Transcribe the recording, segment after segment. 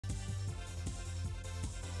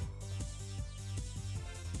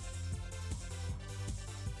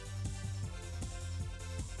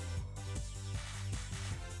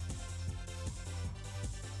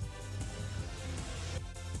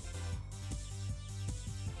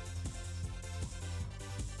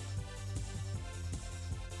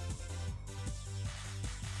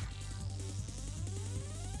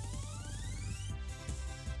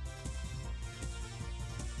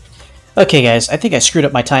Okay, guys, I think I screwed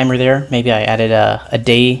up my timer there. Maybe I added a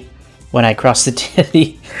day when I crossed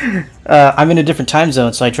the I'm in a different time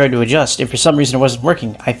zone, so I tried to adjust. If for some reason it wasn't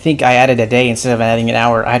working, I think I added a day instead of adding an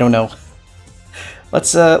hour. I don't know.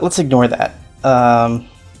 Let's ignore that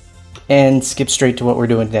and skip straight to what we're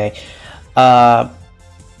doing today. I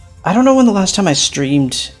don't know when the last time I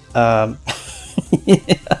streamed. Yeah,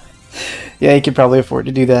 you could probably afford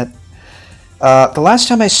to do that. The last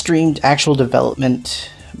time I streamed actual development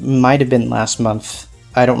might have been last month.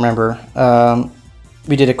 I don't remember.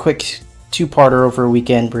 We did a quick two-parter over a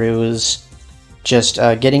weekend where it was just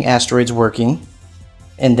getting asteroids working,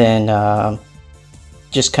 and then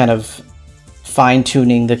just kind of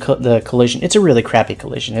fine-tuning the collision. It's a really crappy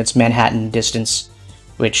collision. It's Manhattan distance,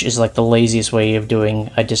 which is like the laziest way of doing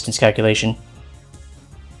a distance calculation.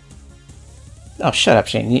 Oh, shut up,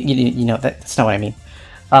 Shane. You know that's not what I mean.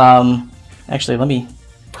 Actually, let me.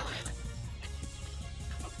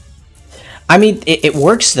 I mean, it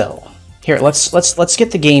works though. Here, let's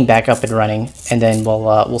get the game back up and running, and then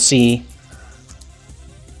we'll see.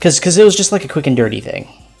 Because it was just like a quick and dirty thing.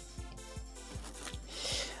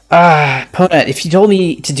 Pona, if you told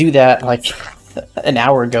me to do that like an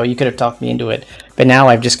hour ago, you could have talked me into it. But now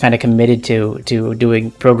I've just kind of committed to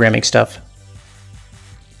doing programming stuff.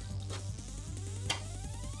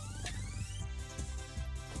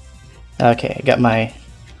 Okay, I got my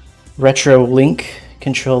Retro Link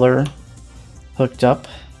controller hooked up.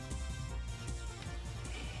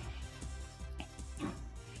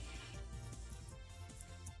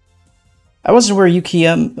 I wasn't aware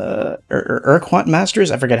UKM or Urquant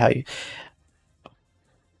Masters. I forget how you.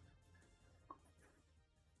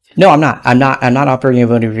 No, I'm not. I'm not operating a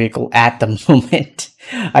motor vehicle at the moment.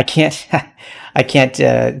 I can't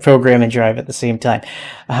program and drive at the same time.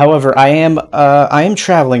 However, I am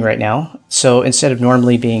traveling right now. So instead of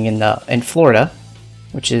normally being in Florida,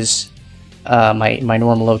 which is my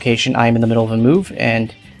normal location, I am in the middle of a move,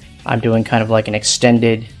 and I'm doing kind of like an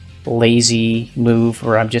extended, lazy move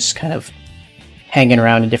where I'm just kind of hanging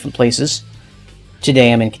around in different places.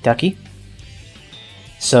 Today I'm in Kentucky,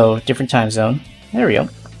 so different time zone. There we go.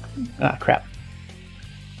 Ah, crap.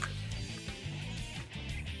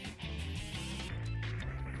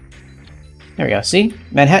 There we go. See?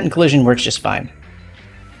 Manhattan collision works just fine.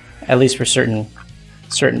 At least for certain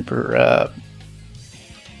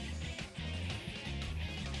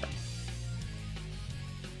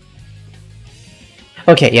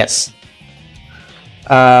Okay, yes.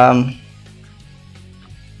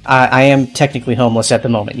 I am technically homeless at the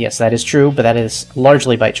moment. Yes, that is true, but that is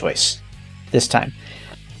largely by choice this time.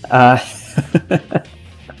 Hey,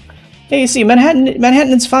 you see,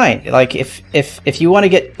 Manhattan is fine. Like, if you want to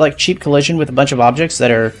get like cheap collision with a bunch of objects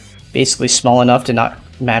that are basically small enough to not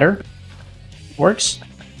matter, works.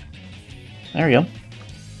 There we go.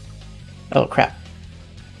 Oh crap.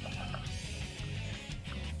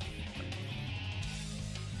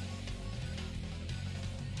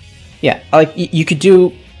 Yeah, like you could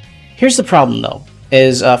do. Here's the problem though: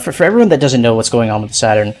 is for everyone that doesn't know what's going on with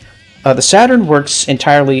the Saturn works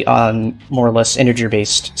entirely on more or less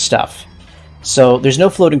integer-based stuff. So there's no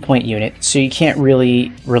floating point unit, so you can't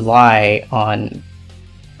really rely on,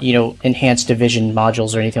 you know, enhanced division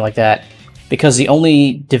modules or anything like that, because the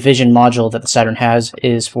only division module that the Saturn has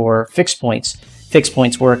is for fixed points. Fixed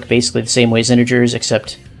points work basically the same way as integers,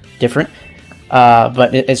 except different.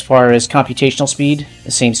 But as far as computational speed, the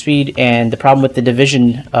same speed, and the problem with the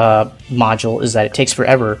division module is that it takes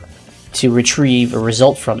forever to retrieve a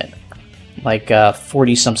result from it, like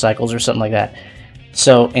 40-some cycles or something like that.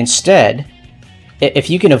 So instead, if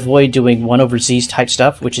you can avoid doing 1 over z type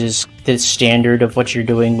stuff, which is the standard of what you're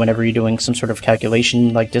doing whenever you're doing some sort of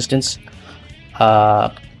calculation like distance,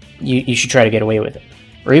 you should try to get away with it.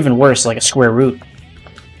 Or even worse, like a square root.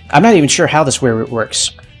 I'm not even sure how the square root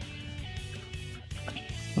works.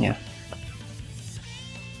 Yeah.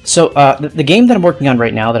 So the game that I'm working on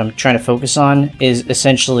right now that I'm trying to focus on is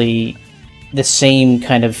essentially the same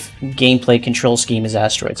kind of gameplay control scheme as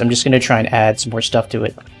Asteroids. I'm just going to try and add some more stuff to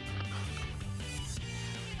it.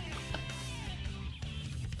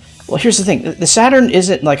 Well, here's the thing. The Saturn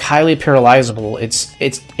isn't like highly parallelizable.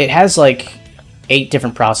 It has like 8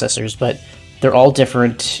 different processors, but they're all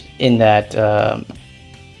different in that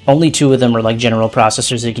only 2 of them are like general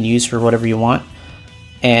processors that you can use for whatever you want.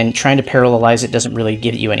 And trying to parallelize it doesn't really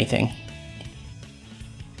give you anything.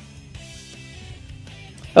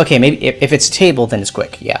 Okay, maybe if it's a table, then it's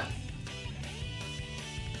quick, yeah.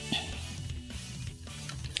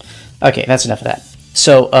 Okay, that's enough of that.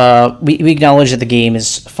 So, we acknowledge that the game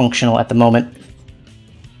is functional at the moment.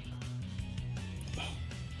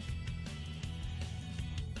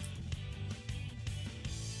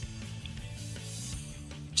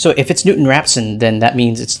 So if it's Newton-Raphson, then that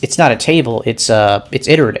means it's not a table. It's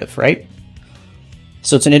iterative, right?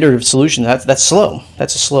 So it's an iterative solution. That's slow.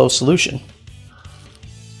 That's a slow solution.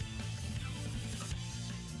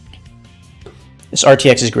 This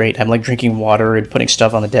RTX is great. I'm like drinking water and putting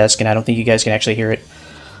stuff on the desk, and I don't think you guys can actually hear it.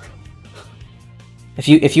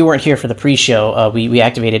 If you weren't here for the pre-show, we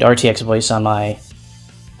activated RTX voice on my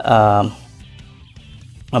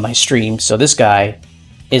stream. So this guy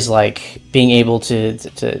is like being able to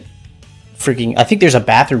freaking. I think there's a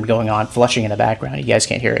bathroom going on, flushing in the background. You guys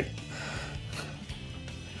can't hear it.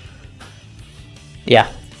 Yeah.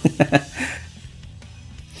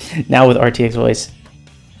 Now with RTX voice.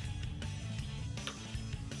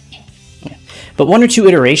 Yeah. But 1 or 2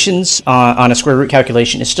 iterations on a square root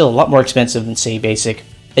calculation is still a lot more expensive than, say, basic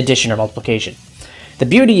addition or multiplication. The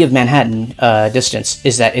beauty of Manhattan distance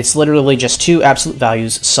is that it's literally just 2 absolute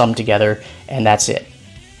values summed together, and that's it.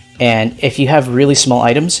 And if you have really small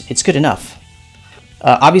items, it's good enough.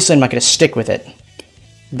 Obviously, I'm not going to stick with it.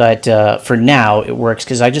 But for now, it works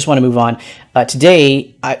because I just want to move on.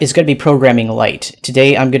 Today is going to be programming light.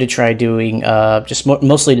 Today, I'm going to try doing just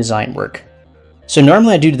mostly design work. So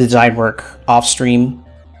normally I do the design work off stream,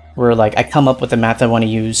 where like I come up with the math I want to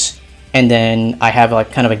use, and then I have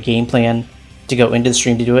like kind of a game plan to go into the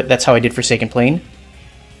stream to do it. That's how I did Forsaken Plane.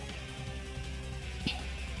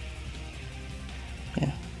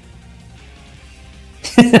 Yeah.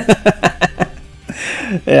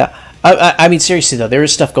 Yeah. I mean, seriously though, there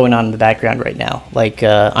is stuff going on in the background right now. Like,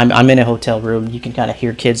 I'm in a hotel room. You can kind of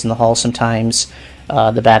hear kids in the hall sometimes.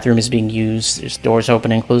 The bathroom is being used. There's doors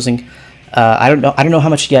opening and closing. I don't know how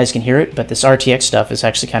much you guys can hear it, but this RTX stuff is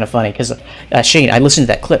actually kind of funny because Shane, I listened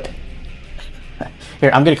to that clip.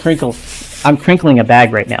 Here, I'm crinkling a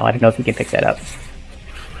bag right now. I don't know if you can pick that up.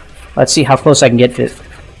 Let's see how close I can get to it.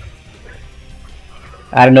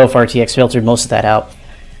 I don't know if RTX filtered most of that out,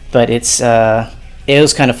 but it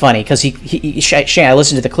was kind of funny because Shane, I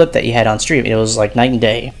listened to the clip that you had on stream. It was like night and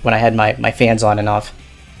day when I had my fans on and off.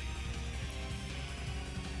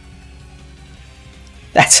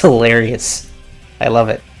 That's hilarious. I love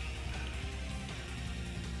it.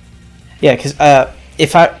 Yeah, because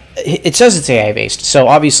it says it's AI based, so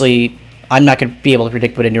obviously I'm not going to be able to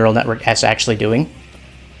predict what a neural network is actually doing.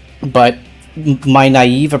 But my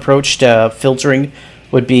naive approach to filtering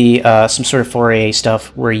would be some sort of Fourier stuff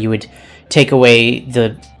where you would take away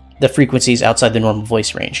the frequencies outside the normal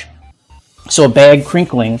voice range. So a bag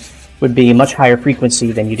crinkling would be a much higher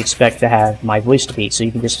frequency than you'd expect to have my voice to be, so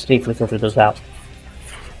you can just safely filter those out.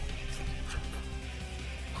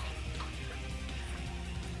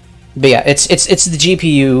 But yeah, it's the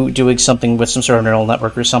GPU doing something with some sort of neural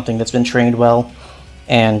network or something that's been trained well,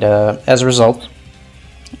 and as a result,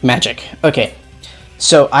 magic. Okay,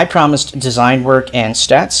 so I promised design work and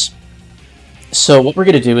stats. So what we're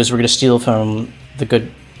going to do is we're going to steal from the good,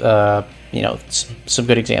 some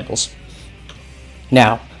good examples.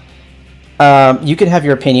 Now, you can have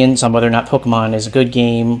your opinions on whether or not Pokemon is a good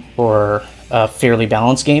game or a fairly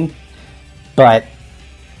balanced game, but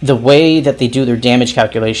the way that they do their damage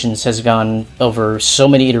calculations has gone over so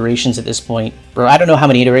many iterations at this point, or I don't know how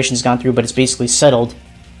many iterations it's gone through, but it's basically settled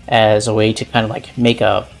as a way to kind of like make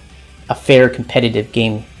a fair competitive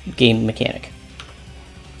game mechanic.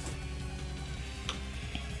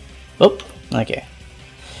 Oh, okay.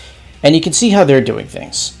 And you can see how they're doing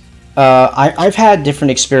things. I've had different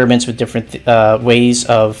experiments with different ways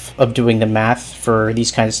of doing the math for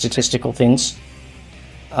these kinds of statistical things.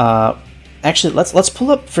 Actually, let's pull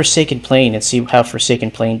up Forsaken Plane and see how Forsaken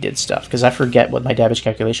Plane did stuff, because I forget what my damage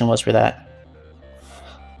calculation was for that.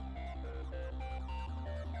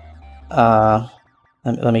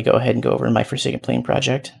 Let me go ahead and go over my Forsaken Plane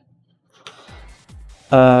project.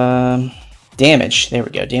 Damage. There we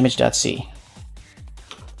go. Damage.c.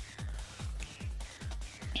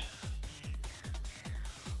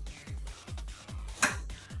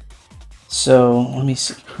 So let me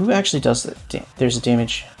see. Who actually does that? There's a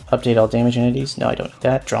damage. Update all damage entities. No, I don't need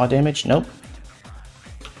that. Draw damage. Nope.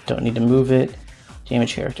 Don't need to move it.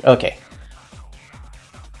 Damage character. Okay.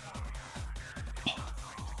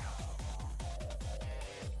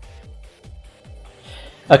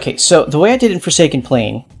 Okay, so the way I did it in Forsaken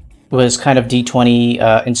Plane was kind of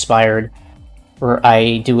D20 inspired, where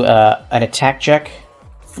I do an attack check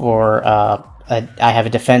for I have a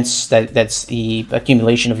defense that's the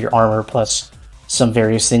accumulation of your armor plus some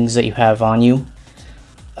various things that you have on you.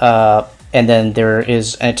 And then there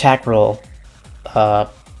is an attack roll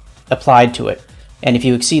applied to it. And if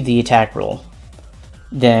you exceed the attack roll,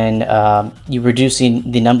 then you're reducing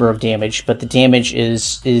the number of damage, but the damage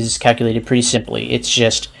is calculated pretty simply. It's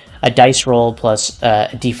just a dice roll plus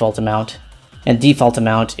a default amount and default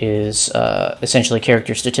amount is essentially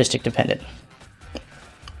character statistic dependent.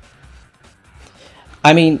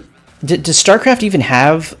 I mean, does StarCraft even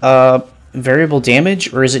have variable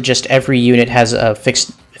damage, or is it just every unit has a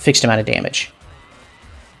fixed amount of damage?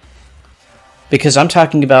 Because I'm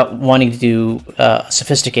talking about wanting to do a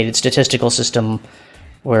sophisticated statistical system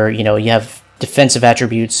where, you know, you have defensive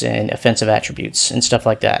attributes and offensive attributes and stuff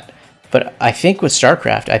like that. But I think with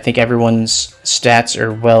StarCraft, I think everyone's stats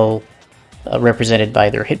are well represented by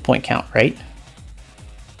their hit point count, right?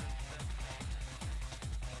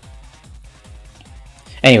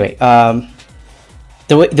 Anyway,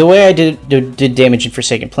 the way I did damage in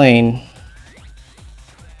Forsaken Plane,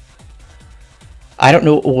 I don't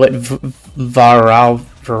know what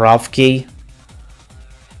Varavki.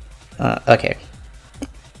 Okay.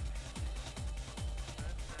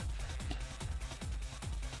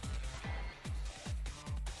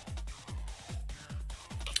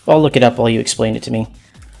 I'll look it up while you explain it to me.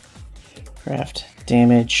 Craft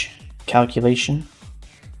damage calculation.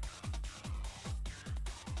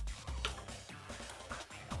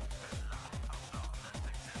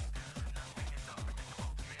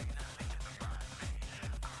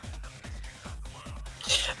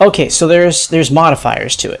 Okay, so there's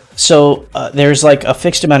modifiers to it. So there's like a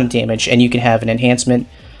fixed amount of damage, and you can have an enhancement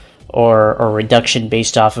or reduction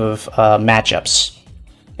based off of matchups.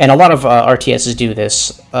 And a lot of RTSs do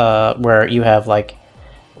this, where you have, like,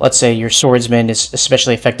 let's say your swordsman is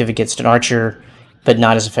especially effective against an archer, but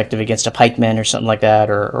not as effective against a pikeman or something like that,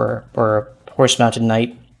 or a horse-mounted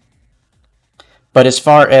knight. But as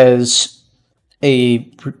far as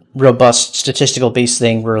a robust statistical-based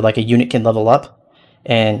thing where, like, a unit can level up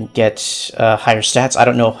and get higher stats, I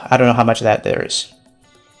don't know how much of that there is.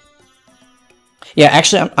 Yeah,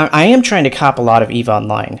 actually, I am trying to cop a lot of EVE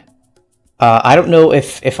Online. I don't know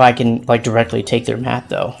if I can, like, directly take their math,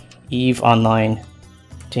 though. EVE Online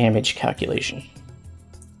damage calculation.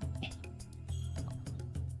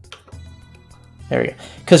 There we go.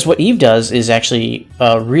 Because what EVE does is actually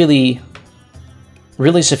really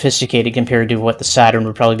sophisticated compared to what the Saturn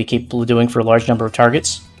would probably be capable of doing for a large number of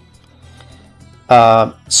targets.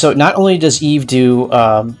 So not only does EVE do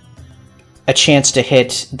a chance to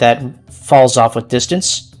hit that falls off with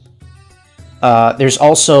distance, there's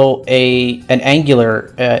also an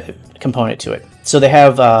angular component to it. So they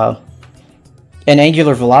have an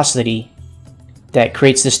angular velocity that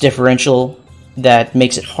creates this differential that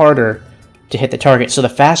makes it harder to hit the target. So the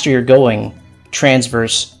faster you're going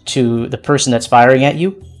transverse to the person that's firing at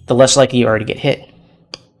you, the less likely you are to get hit.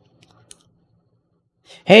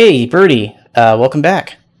 Hey, Birdie, welcome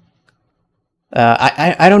back.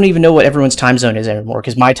 I don't even know what everyone's time zone is anymore,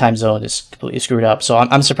 because my time zone is completely screwed up. So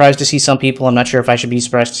I'm surprised to see some people. I'm not sure if I should be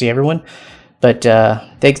surprised to see everyone. But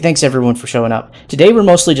thanks everyone for showing up. Today we're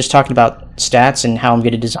mostly just talking about stats and how I'm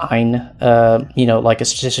going to design, you know, like a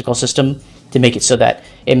statistical system to make it so that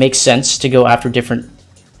it makes sense to go after different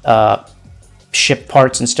ship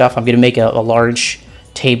parts and stuff. I'm going to make a large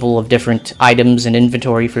table of different items and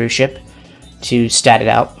inventory for your ship to stat it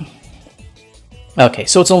out. Okay,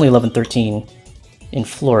 so it's only 11:13 in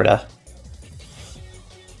Florida.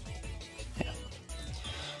 Yeah.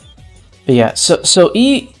 But yeah, so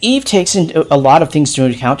Eve takes into a lot of things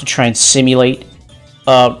into account to try and simulate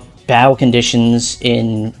battle conditions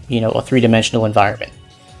in, you know, a three-dimensional environment,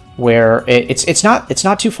 where it's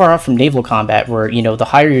not too far off from naval combat, where, you know, the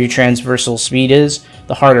higher your transversal speed is,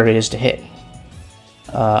 the harder it is to hit.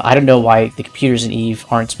 I don't know why the computers in EVE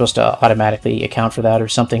aren't supposed to automatically account for that or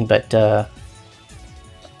something, but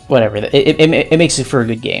whatever. It makes it for a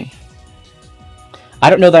good game. I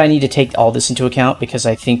don't know that I need to take all this into account, because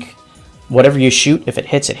I think whatever you shoot, if it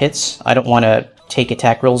hits, it hits. I don't want to take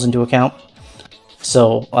attack rolls into account.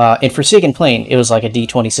 So in Forsaken Plane, it was like a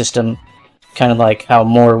D20 system, kind of like how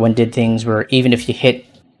Morrowind did things, where even if you hit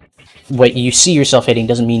what you see yourself hitting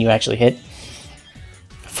doesn't mean you actually hit.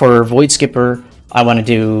 For Void Skipper, I want to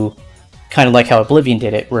do kind of like how Oblivion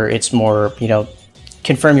did it, where it's more, you know,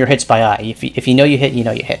 confirm your hits by eye. If you know you hit, you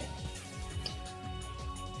know you hit.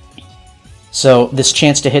 So this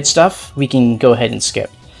chance to hit stuff, we can go ahead and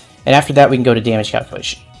skip. And after that, we can go to damage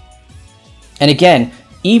calculation. And again,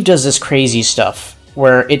 EVE does this crazy stuff,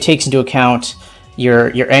 where it takes into account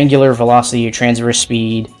your angular velocity, your transverse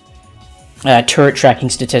speed, turret tracking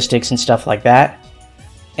statistics, and stuff like that.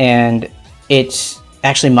 And it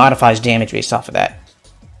actually modifies damage based off of that.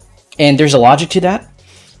 And there's a logic to that,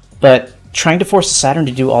 but trying to force the Saturn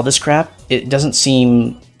to do all this crap, it doesn't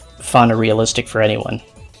seem fun or realistic for anyone.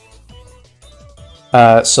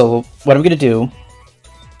 So what I'm going to do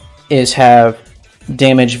is have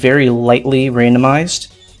damage very lightly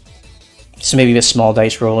randomized. So maybe a small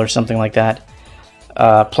dice roll or something like that.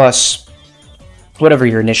 plus whatever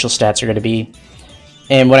your initial stats are going to be.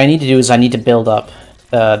 And what I need to do is I need to build up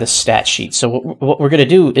this stat sheet. So what we're going to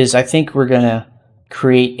do is I think we're going to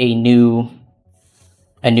create a new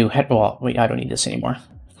head. Well, wait, I don't need this anymore.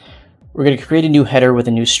 We're going to create a new header with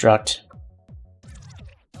a new struct.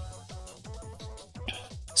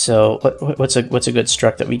 So what's a good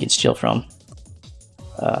struct that we can steal from?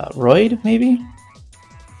 Roid, maybe?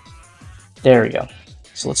 There we go.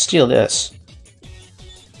 So let's steal this.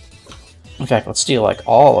 In fact, let's steal like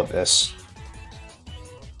all of this.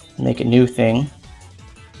 Make a new thing.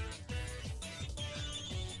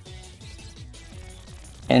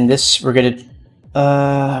 And this, we're gonna,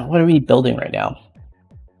 what are we building right now?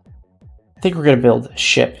 I think we're gonna build a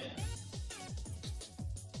ship.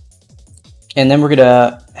 And then we're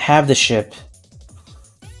gonna have the ship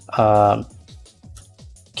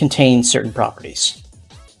contain certain properties.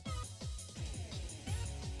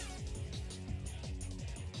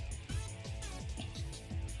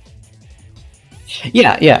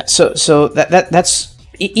 Yeah. So that's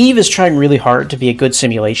Eve is trying really hard to be a good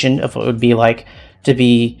simulation of what it would be like to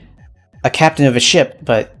be a captain of a ship,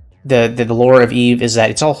 but the lore of Eve is that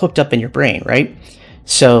it's all hooked up in your brain, right?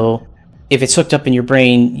 So if it's hooked up in your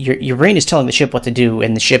brain, your brain is telling the ship what to do,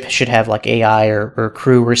 and the ship should have like AI or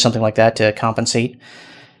crew or something like that to compensate.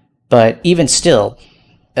 But even still,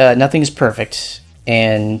 nothing's perfect,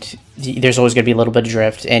 and there's always going to be a little bit of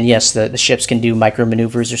drift. And yes, the ships can do micro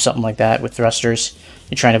maneuvers or something like that with thrusters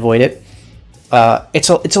to try and avoid it. It's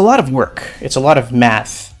a lot of work. It's a lot of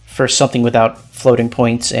math for something without floating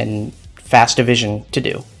points and fast division to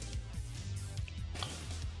do.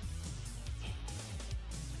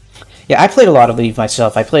 Yeah, I played a lot of Eve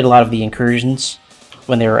myself. I played a lot of the incursions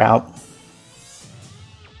when they were out.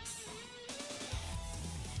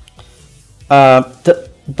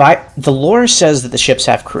 The lore says that the ships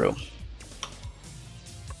have crew.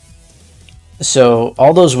 So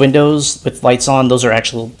all those windows with lights on, those are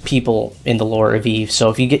actual people in the lore of Eve. So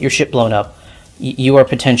if you get your ship blown up, you are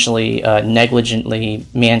potentially negligently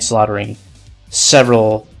manslaughtering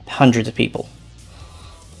several hundreds of people.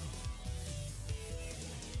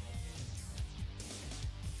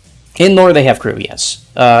 In lore, they have crew, yes.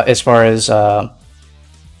 As far as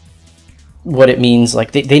what it means,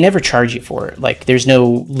 like they never charge you for it. Like there's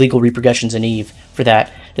no legal repercussions in Eve for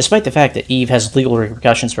that, despite the fact that Eve has legal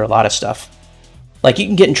repercussions for a lot of stuff. Like you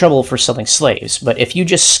can get in trouble for selling slaves, but if you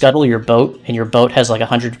just scuttle your boat and your boat has like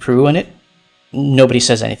 100 crew in it, nobody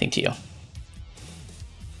says anything to you.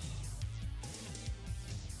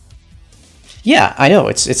 Yeah, I know.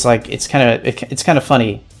 It's like it's kind of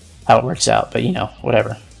funny how it works out, but you know,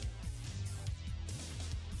 whatever.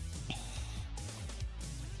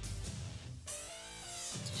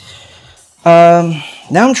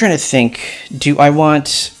 Now I'm trying to think, do I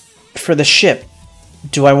want, for the ship,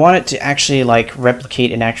 do I want it to actually, like,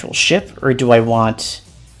 replicate an actual ship, or do I want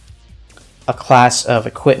a class of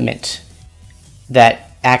equipment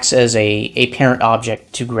that acts as a parent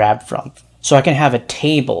object to grab from? So I can have a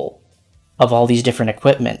table of all these different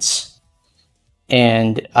equipments,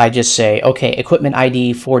 and I just say, okay, equipment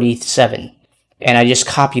ID 47, and I just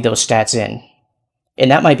copy those stats in.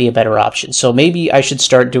 And that might be a better option. So maybe I should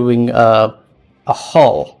start doing a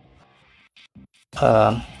hull.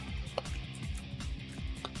 And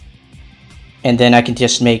then I can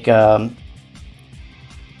just make, or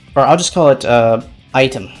I'll just call it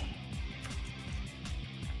item.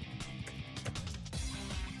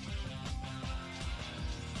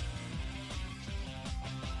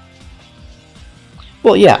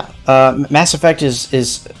 Well, yeah, Mass Effect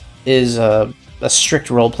is a strict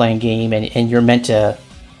role-playing game, and you're meant to,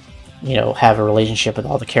 you know, have a relationship with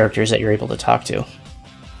all the characters that you're able to talk to.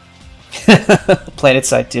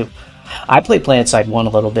 PlanetSide 2. I played PlanetSide 1 a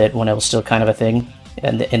little bit when it was still kind of a thing,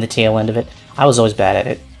 and in the tail end of it. I was always bad at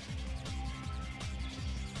it.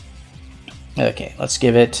 Okay, let's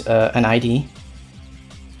give it an ID.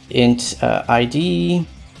 Int ID.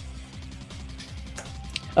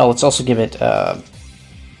 Oh, let's also give it a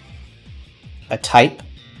type.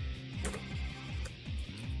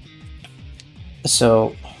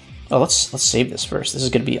 So, oh, let's save this first. This is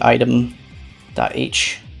going to be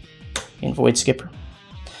item.h in void skipper.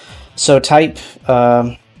 So type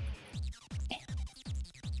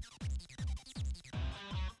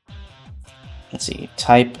let's see,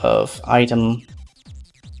 type of item,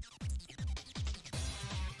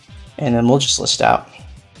 and then we'll just list out.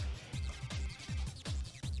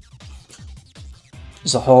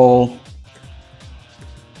 There's a hull.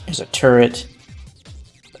 There's a turret.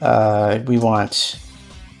 We want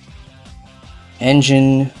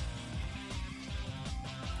engine,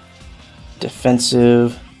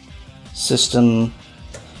 defensive, system,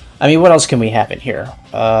 I mean, what else can we have in here?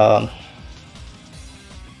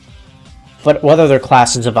 What other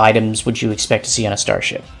classes of items would you expect to see on a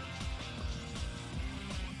starship?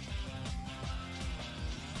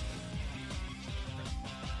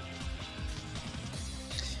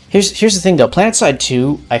 Here's the thing though. PlanetSide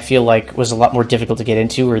 2, I feel like, was a lot more difficult to get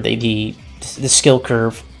into, or the skill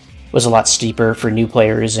curve was a lot steeper for new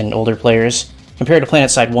players and older players compared to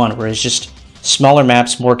PlanetSide 1, where it's just smaller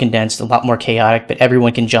maps, more condensed, a lot more chaotic, but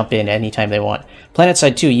everyone can jump in anytime they want.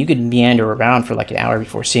 PlanetSide 2, you could meander around for like an hour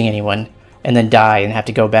before seeing anyone, and then die and have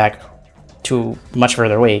to go back to much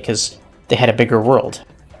further away because they had a bigger world.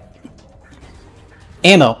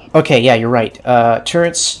 Ammo. Okay, yeah, you're right.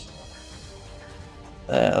 Turrets.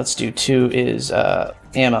 Let's do 2 is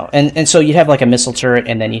ammo. And so you'd have like a missile turret,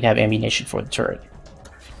 and then you'd have ammunition for the turret.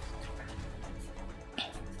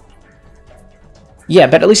 Yeah,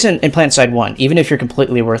 but at least in PlanetSide 1, even if you're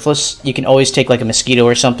completely worthless, you can always take like a mosquito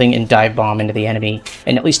or something and dive bomb into the enemy,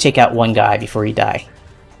 and at least take out one guy before you die.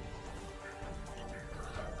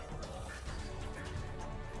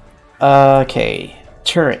 Okay,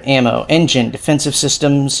 turret, ammo, engine, defensive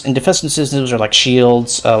systems. And defensive systems are like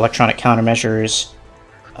shields, electronic countermeasures,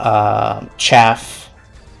 chaff.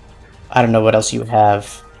 I don't know what else you would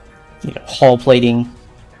have. You know, hull plating.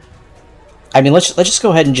 I mean, let's just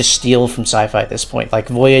go ahead and just steal from sci-fi at this point. Like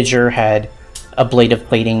Voyager had ablative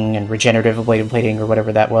plating and regenerative ablative plating, or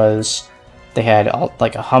whatever that was. They had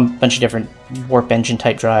like a bunch of different warp engine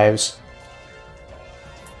type drives.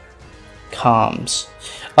 Comms.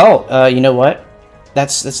 Oh, you know what?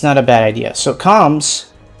 That's not a bad idea. So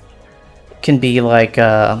comms can be like,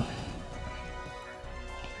 yeah,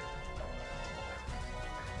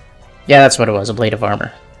 that's what it was, a blade of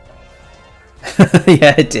armor.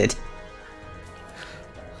 Yeah, it did.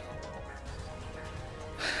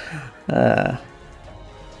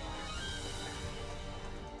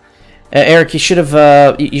 Eric, you should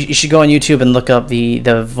have, you should go on YouTube and look up the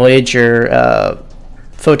Voyager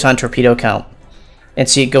photon torpedo count and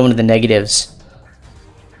see it go into the negatives.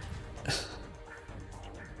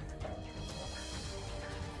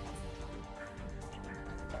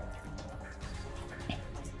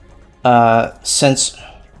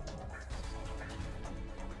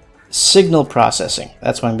 Signal processing.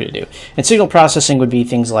 That's what I'm going to do. And signal processing would be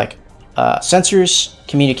things like sensors,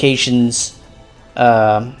 communications.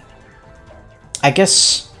 I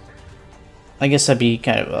guess that'd be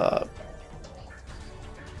kind of.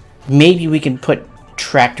 Maybe we can put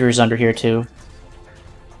tractors under here too.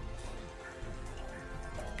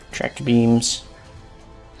 Tractor beams.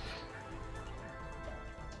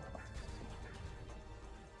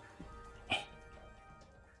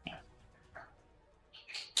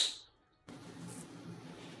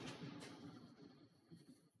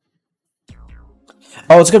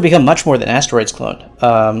 Oh, it's going to become much more than Asteroids clone.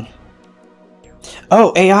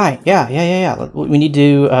 Oh, AI. Yeah. We need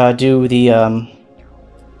to do the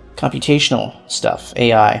computational stuff.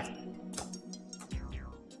 AI.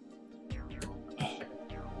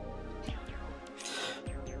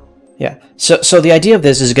 Yeah. So the idea of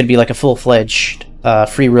this is going to be like a full-fledged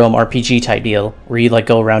free roam RPG type deal, where you like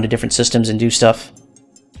go around to different systems and do stuff.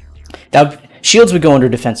 Shields would go under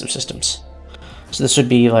defensive systems. So this would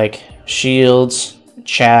be like shields,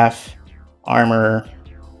 chaff, armor,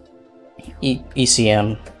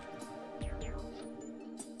 ECM,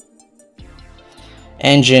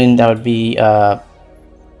 engine. That would be I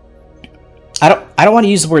don't want to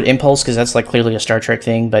use the word impulse because that's like clearly a Star Trek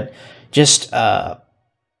thing, but just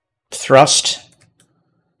thrust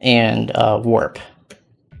and warp.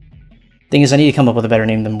 Thing is, I need to come up with a better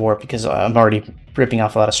name than warp because I'm already ripping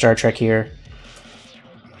off a lot of Star Trek here.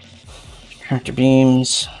 Tractor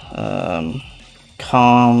beams,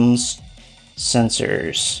 comms,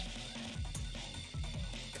 sensors.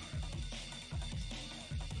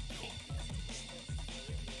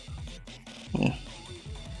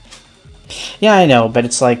 Yeah, I know, but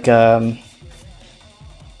it's like, I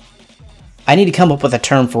need to come up with a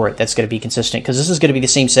term for it that's going to be consistent, because this is going to be the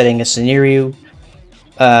same setting as Scenario.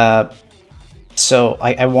 So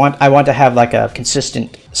I want to have like a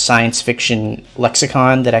consistent science fiction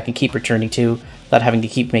lexicon that I can keep returning to without having to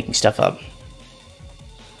keep making stuff up.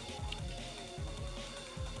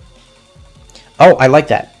 Oh, I like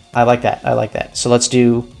that. I like that. So let's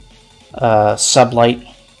do sublight.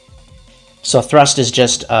 So thrust is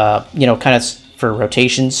just, you know, kind of for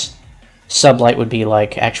rotations. Sublight would be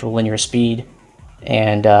like actual linear speed.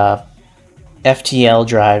 And FTL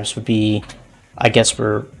drives would be, I guess,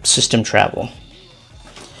 for system travel.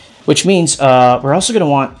 Which means we're also going to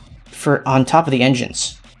want, for on top of the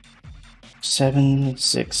engines, 7,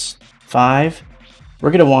 6, 5,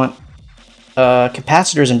 we're going to want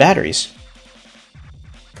capacitors and batteries.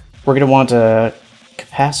 We're going to want a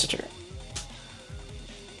capacitor.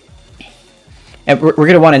 And we're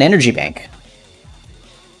going to want an energy bank.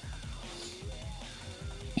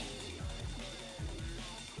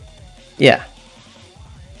 Yeah.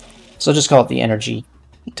 So just call it the energy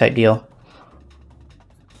type deal.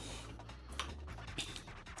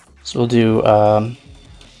 So we'll do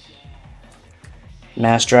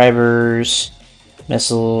mass drivers,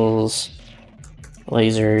 missiles,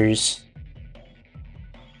 lasers.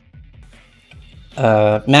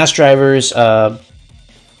 Mass drivers,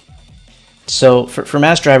 so for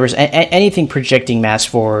mass drivers, anything projecting mass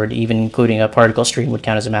forward, even including a particle stream, would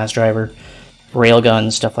count as a mass driver.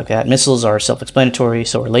 Railguns, stuff like that. Missiles are self-explanatory,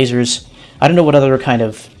 so are lasers. I don't know what other kind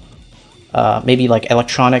of, maybe like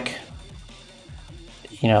electronic,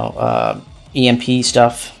 you know, EMP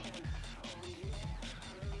stuff.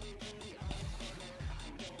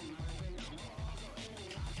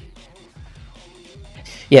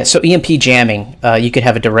 Yeah, so EMP jamming, you could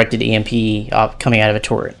have a directed EMP coming out of a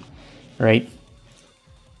turret, right?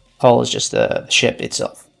 Hull is just the ship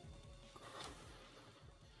itself.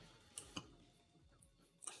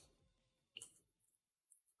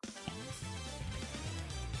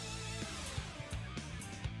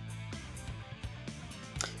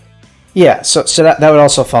 Yeah, so that would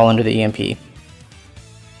also fall under the EMP.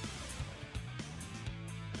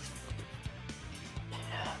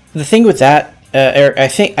 The thing with that, Eric,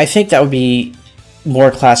 I think that would be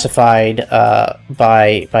more classified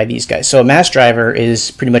by these guys. So a mass driver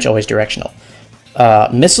is pretty much always directional.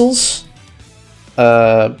 Missiles,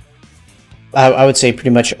 I would say pretty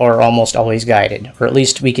much are almost always guided, or at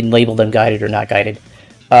least we can label them guided or not guided.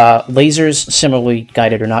 Lasers, similarly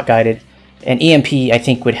guided or not guided. And EMP, I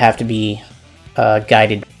think, would have to be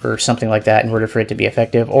guided or something like that in order for it to be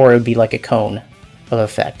effective, or it would be like a cone of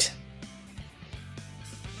effect.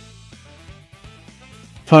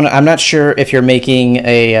 I'm not sure if you're making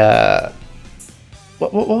a...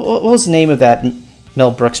 what was the name of that Mel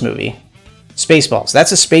Brooks movie? Spaceballs.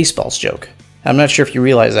 That's a Spaceballs joke. I'm not sure if you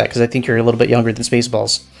realize that, because I think you're a little bit younger than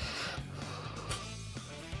Spaceballs.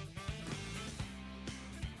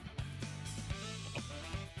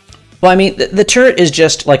 Well, I mean, the turret is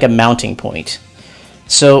just like a mounting point.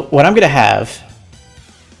 So what I'm going to have...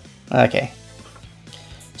 Okay.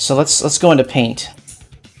 So let's go into Paint.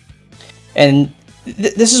 And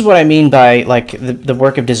this is what I mean by like the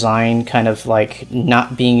work of design kind of like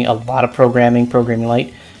not being a lot of programming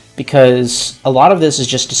light, because a lot of this is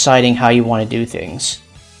just deciding how you want to do things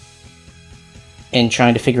and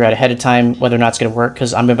trying to figure out ahead of time whether or not it's going to work,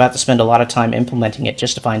 because I'm about to spend a lot of time implementing it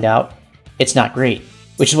just to find out it's not great.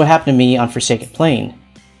 Which is what happened to me on Forsaken Plane,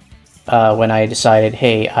 when I decided,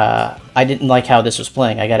 hey, I didn't like how this was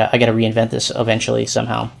playing. I gotta reinvent this eventually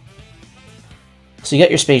somehow. So you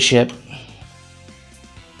got your spaceship,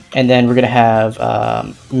 and then we're gonna have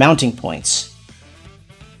mounting points.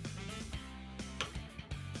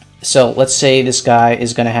 So let's say this guy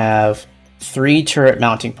is gonna have 3 turret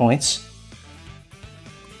mounting points,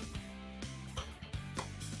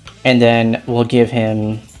 and then we'll give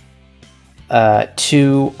him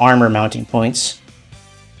 2 armor mounting points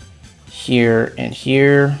here and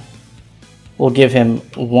here. We'll give him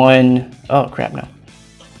 1... Oh, crap, no.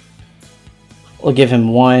 We'll give him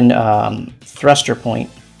 1 thruster point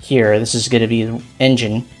here. This is going to be the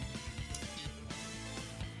engine.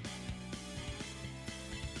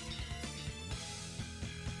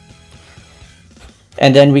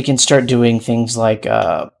 And then we can start doing things like,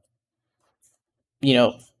 you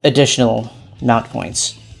know, additional mount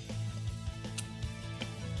points.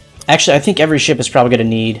 Actually, I think every ship is probably going to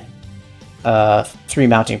need 3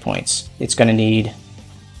 mounting points. It's going to need,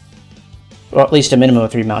 or at least a minimum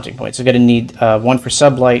of 3 mounting points. It's going to need 1 for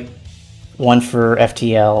sublight, 1 for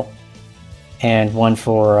FTL, and 1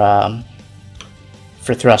 for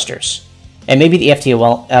thrusters. And maybe the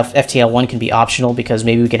FTL1 can be optional, because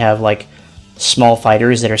maybe we could have like small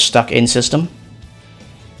fighters that are stuck in system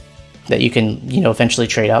that you can, you know, eventually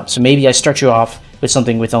trade up. So maybe I start you off with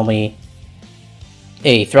something with only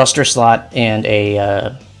a thruster slot and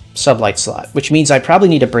a sublight slot, which means I probably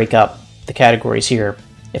need to break up the categories here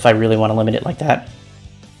if I really want to limit it like that.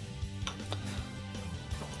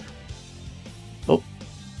 Oh.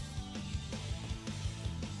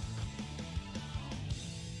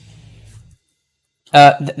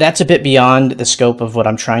 That's a bit beyond the scope of what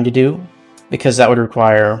I'm trying to do, because that would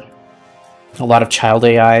require a lot of child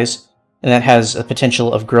AIs, and that has a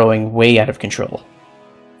potential of growing way out of control.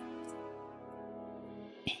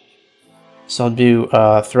 So I'll do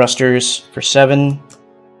thrusters for 7.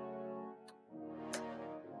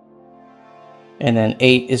 And then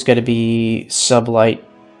 8 is going to be sublight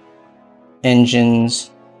engines.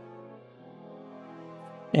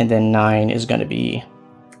 And then 9 is going to be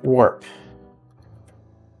warp.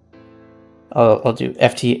 I'll do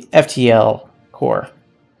FTL core.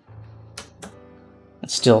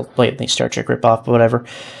 It's still blatantly Star Trek ripoff, but whatever.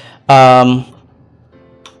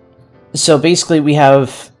 So basically we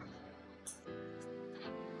have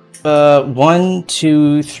 1,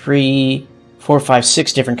 2, 3, 4, 5,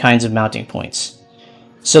 6 different kinds of mounting points.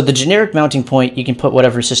 So the generic mounting point, you can put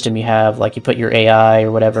whatever system you have, like you put your AI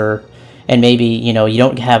or whatever, and maybe, you know, you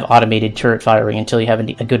don't have automated turret firing until you have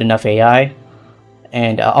a good enough AI,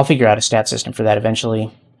 and I'll figure out a stat system for that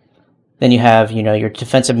eventually. Then you have, you know, your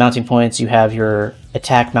defensive mounting points, you have your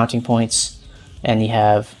attack mounting points, and you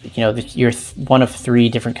have, you know, your one of 3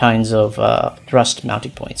 different kinds of thrust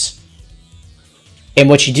mounting points. And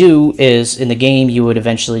what you do is, in the game, you would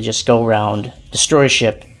eventually just go around, destroy a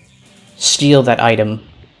ship, steal that item,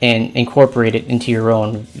 and incorporate it into your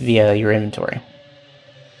own via your inventory.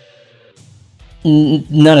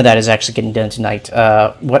 None of that is actually getting done tonight.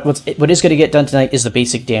 What is going to get done tonight is the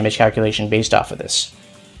basic damage calculation based off of this.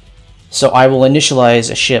 So I will initialize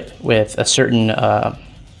a ship with a certain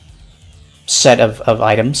set of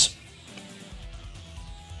items.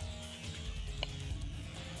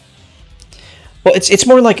 Well, it's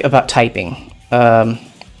more like about typing.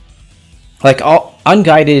 Like all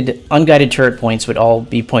unguided turret points would all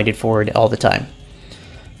be pointed forward all the time.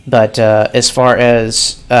 But as far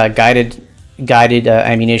as guided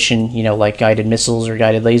ammunition, you know, like guided missiles or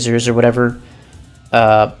guided lasers or whatever,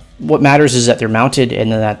 what matters is that they're mounted,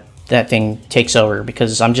 and then that thing takes over,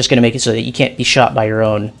 because I'm just going to make it so that you can't be shot by your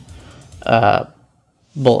own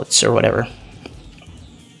bullets or whatever.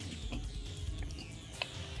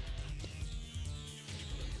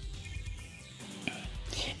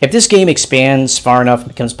 If this game expands far enough and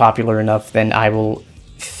becomes popular enough, then I will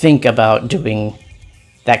think about doing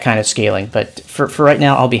that kind of scaling. But for right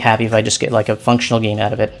now, I'll be happy if I just get like a functional game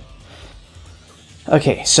out of it.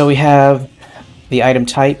 Okay, so we have the item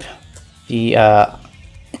type, the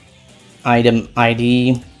item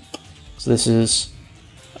ID. So this is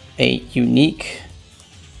a unique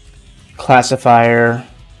classifier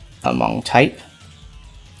among type.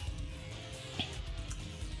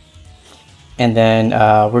 And then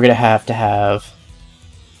we're going to have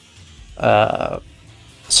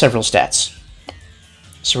several stats.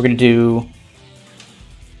 So we're going to do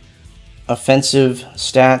offensive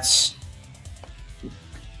stats.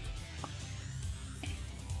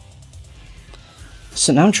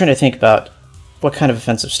 So now I'm trying to think about what kind of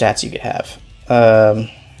offensive stats you could have.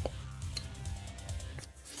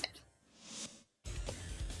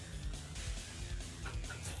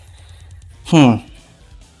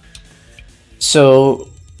 So,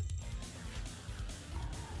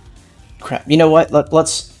 crap. You know what?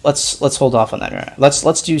 Let's hold off on that. Right?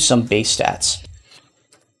 Let's do some base stats.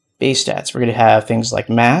 Base stats. We're gonna have things like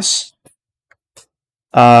mass.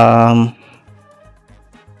 What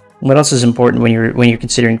else is important when you're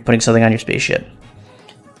considering putting something on your spaceship?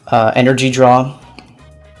 Energy draw.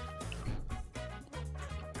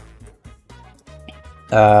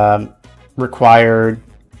 Required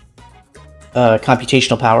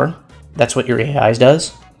computational power. That's what your AI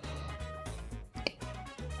does.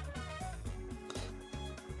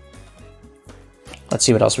 Let's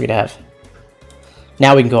see what else we're gonna have.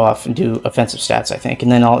 Now we can go off and do offensive stats, I think,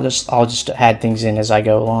 and then I'll just add things in as I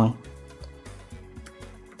go along.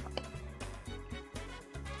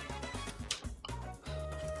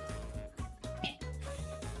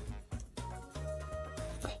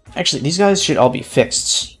 Actually, these guys should all be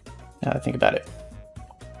fixed, now that I think about it.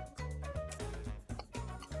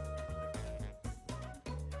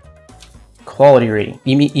 Quality rating.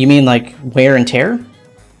 You mean like wear and tear?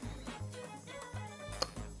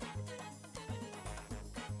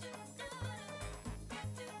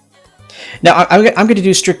 Now, I'm going to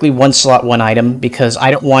do strictly one slot, one item, because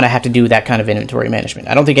I don't want to have to do that kind of inventory management.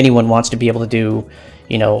 I don't think anyone wants to be able to do,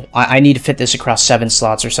 you know, I need to fit this across 7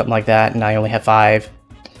 slots or something like that, and I only have 5.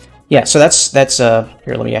 Yeah, so that's here,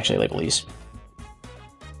 let me actually label these.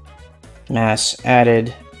 Mass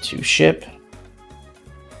added to ship.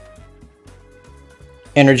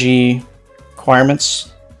 Energy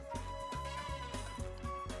requirements.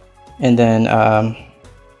 And then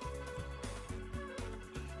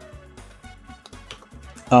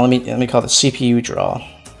let me call this CPU draw.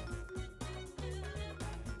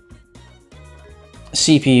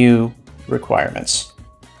 CPU requirements.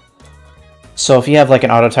 So if you have like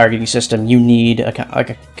an auto-targeting system, you need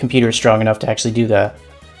a computer strong enough to actually do the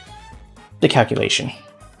calculation.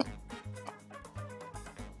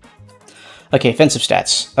 Okay, offensive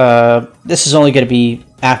stats. This is only going to be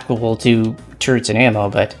applicable to turrets and ammo,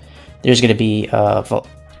 but there's going to be,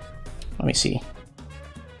 let me see.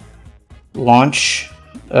 Launch.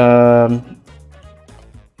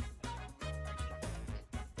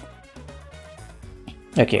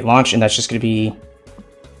 Okay, launch, and that's just going to be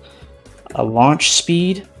a launch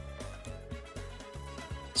speed.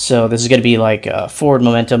 So this is going to be like forward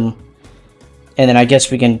momentum. And then I guess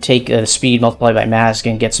we can take speed multiplied by mass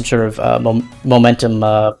and get some sort of momentum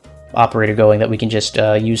operator going that we can just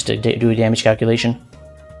use to do a damage calculation.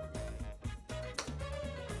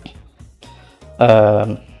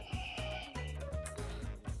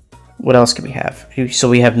 What else can we have? So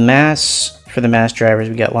we have mass for the mass drivers.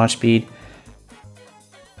 We got launch speed.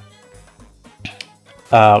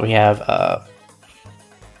 We have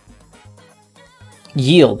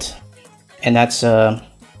yield, and that's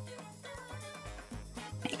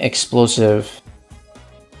explosive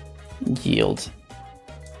yield.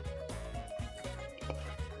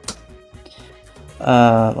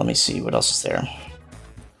 Let me see what else is there.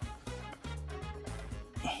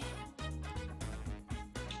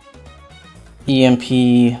 EMP.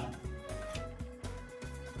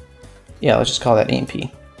 Yeah, let's just call that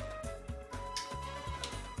EMP.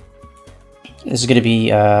 This is going to be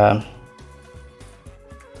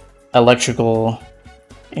electrical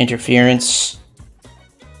interference,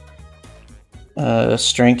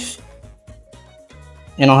 strength,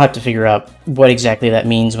 and I'll have to figure out what exactly that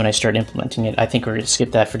means when I start implementing it. I think we're going to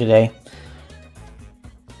skip that for today.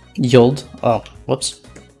 Yield. Oh, whoops.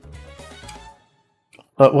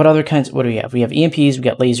 But what other kinds? What do we have? We have EMPs. We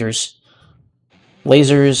got lasers.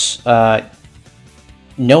 Lasers.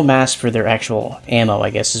 No mass for their actual ammo,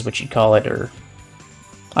 I guess is what you'd call it, or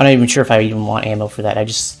I'm not even sure if I even want ammo for that. I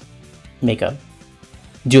just make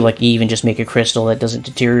do like Eve and just make a crystal that doesn't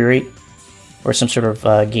deteriorate, or some sort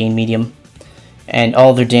of gain medium, and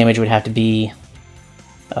all their damage would have to be,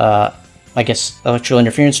 I guess, electrical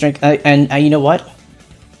interference strength. And you know what?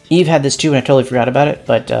 Eve had this too, and I totally forgot about it.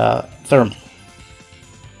 But thermal.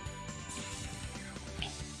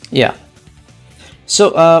 Yeah.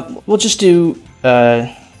 So we'll just do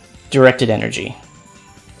directed energy.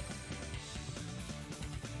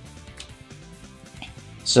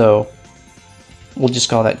 So we'll just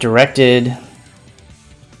call that directed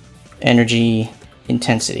energy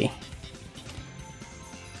intensity.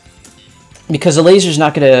 Because the laser is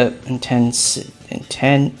not going to intensity.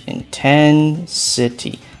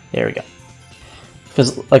 There we go.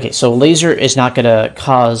 Because, okay, so laser is not going to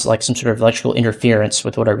cause like some sort of electrical interference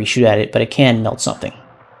with whatever you shoot at it, but it can melt something.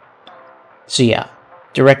 So yeah,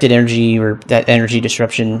 directed energy, or that energy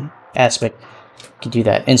disruption aspect, can do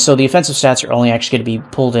that. And so the offensive stats are only actually going to be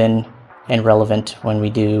pulled in and relevant when we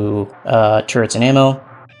do turrets and ammo.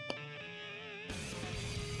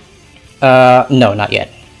 No, not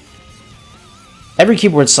yet. Every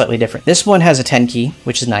keyboard's slightly different. This one has a 10 key,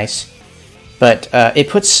 which is nice. But it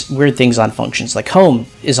puts weird things on functions. Like home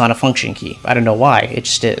is on a function key. I don't know why, it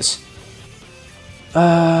just is.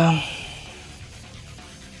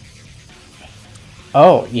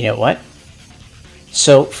 Oh, you know what?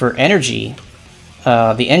 So for energy,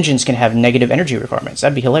 the engines can have negative energy requirements.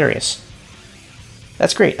 That'd be hilarious.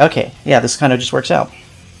 That's great. Okay, yeah, this kind of just works out.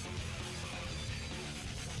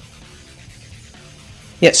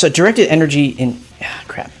 Yeah, so directed energy in...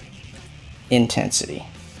 crap. Intensity.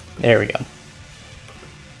 There we go.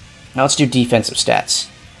 Now let's do defensive stats.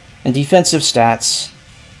 And defensive stats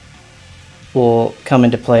will come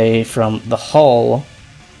into play from the hull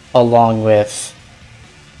along with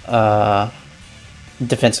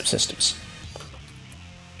defensive systems.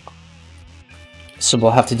 So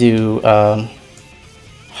we'll have to do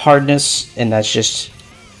hardness, and that's just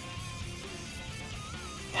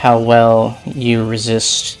how well you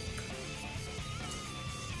resist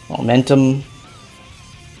momentum.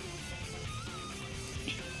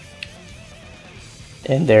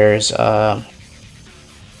 And there's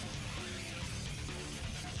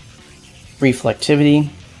reflectivity,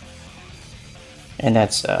 and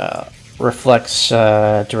that's reflects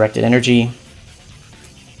directed energy.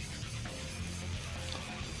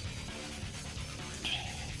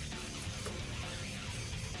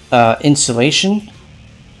 Insulation,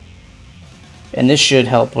 and this should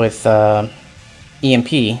help with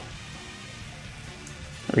EMP.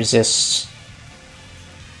 Resists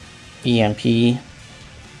EMP.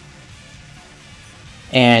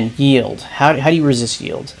 And yield. How do you resist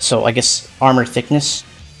yield? So I guess armor thickness.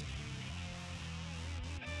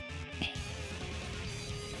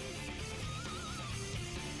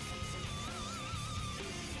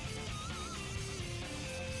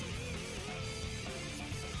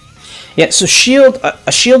 Yeah, so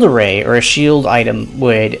a shield array or a shield item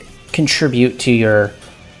would contribute to your,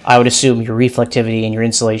 I would assume, your reflectivity and your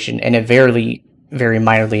insulation, and it very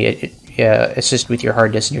minorly assist with your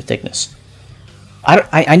hardness and your thickness.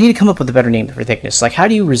 I need to come up with a better name for thickness. Like, how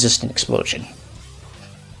do you resist an explosion?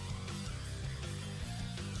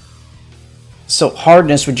 So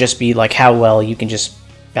hardness would just be like how well you can just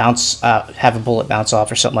bounce, have a bullet bounce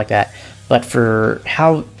off or something like that. But for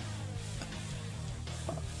how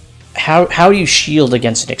do you shield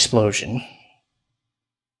against an explosion?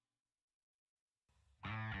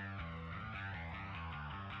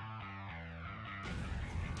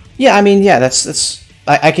 Yeah, I mean, yeah, that's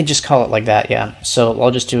I can just call it like that, yeah. So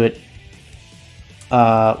I'll just do it.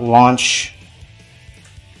 Launch,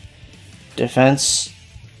 defense,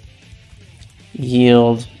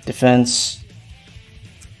 yield, defense,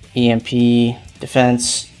 EMP,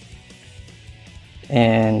 defense,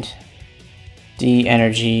 and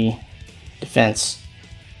de-energy, defense.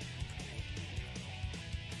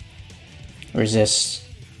 Resist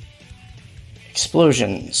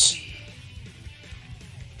explosions.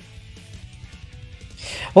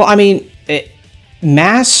 Well, I mean,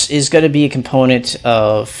 mass is going to be a component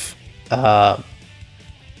of the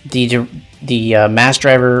mass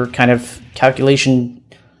driver kind of calculation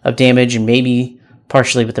of damage, and maybe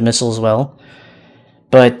partially with the missile as well.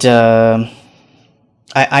 But I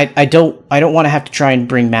don't want to have to try and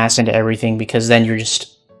bring mass into everything, because then you're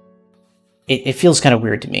just it feels kind of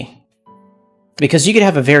weird to me. Because you could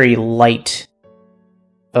have a very light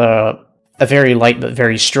but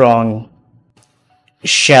very strong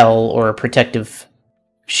shell or a protective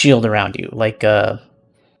shield around you. Like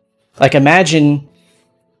imagine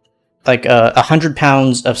like 100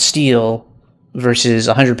 pounds of steel versus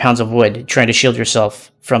 100 pounds of wood trying to shield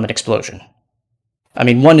yourself from an explosion. I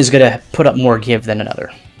mean, one is going to put up more give than another.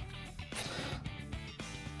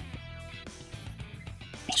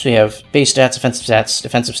 So we have base stats,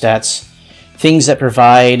 defensive stats. Things that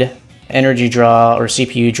provide energy draw or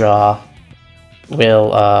CPU draw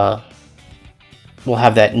will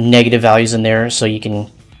have that negative values in there, so you can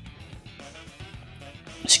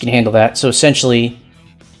handle that. So essentially,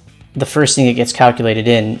 the first thing that gets calculated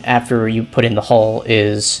in after you put in the hull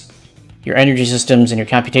is your energy systems and your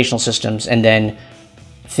computational systems, and then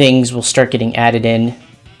things will start getting added in,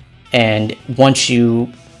 and once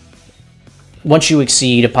you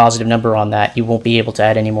exceed a positive number on that, you won't be able to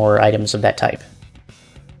add any more items of that type.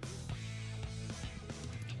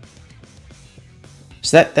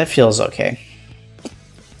 So that feels okay.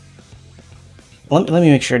 Let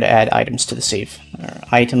me make sure to add items to the save.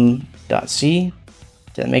 Item.c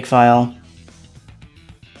to the make file.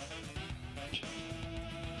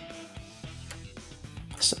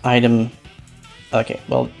 So item. Okay,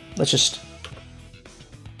 well, let's just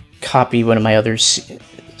copy one of my other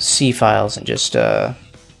C files and just move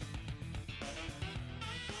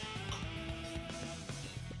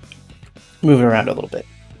it around a little bit.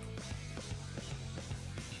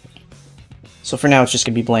 So for now, it's just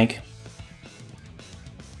going to be blank.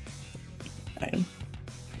 Item.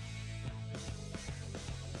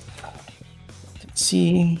 Let's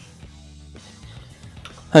see.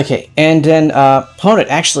 Okay, and then opponent.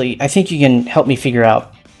 Actually, I think you can help me figure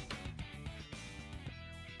out.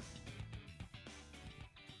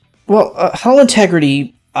 Well, hull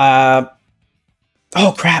integrity. Oh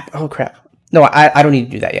crap! Oh crap! No, I don't need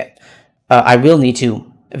to do that yet. I will need to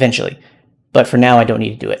eventually, but for now, I don't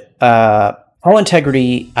need to do it. Hull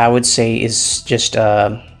integrity, I would say, is just.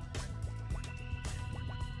 Oh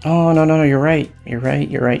no! You're right. You're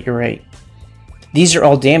right. These are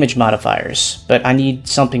all damage modifiers, but I need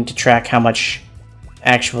something to track how much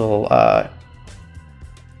actual,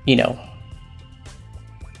 you know.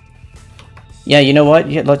 Yeah, you know what?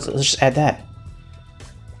 Yeah, let's just add that.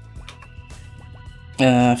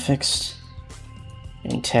 Fixed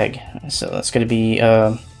integ. So that's going to be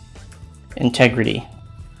integrity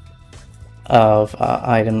of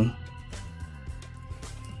item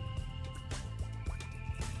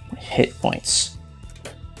hit points.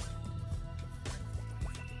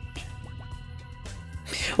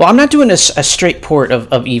 Well, I'm not doing a straight port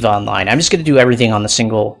of EVE Online. I'm just going to do everything on a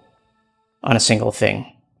single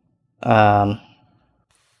thing.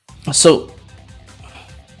 So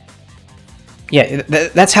yeah,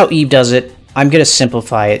 that's how EVE does it. I'm going to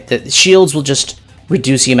simplify it. The shields will just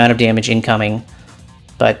reduce the amount of damage incoming,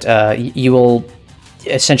 but you will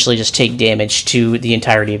essentially just take damage to the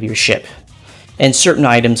entirety of your ship. And certain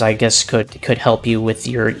items, I guess, could help you with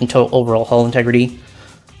your overall hull integrity.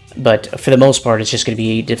 But for the most part, it's just going to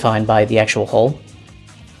be defined by the actual hull.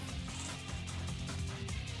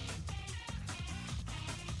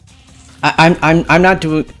 I'm not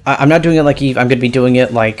doing it like Eve. I'm going to be doing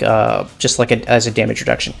it like just like as a damage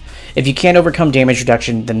reduction. If you can't overcome damage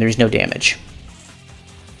reduction, then there's no damage.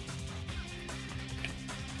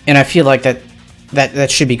 And I feel like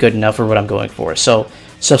that should be good enough for what I'm going for. So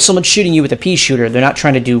if someone's shooting you with a pea shooter, they're not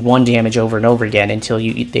trying to do one damage over and over again until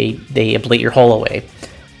they ablate your hull away.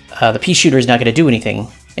 The pea shooter is not going to do anything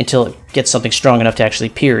until it gets something strong enough to actually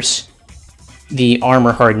pierce the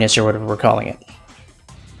armor hardness or whatever we're calling it.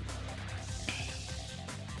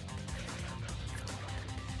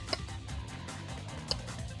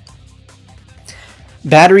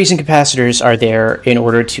 Batteries and capacitors are there in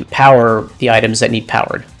order to power the items that need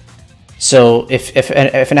powered. So if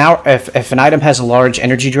an item has a large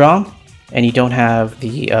energy draw, and you don't have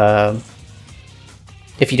the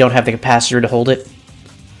if you don't have the capacitor to hold it,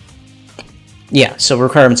 yeah. So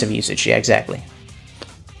requirements of usage, yeah, exactly.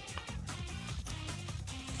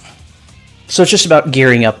 So it's just about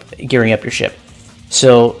gearing up your ship.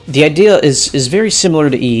 So the idea is very similar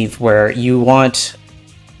to Eve, where you want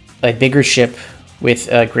a bigger ship with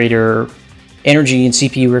greater energy and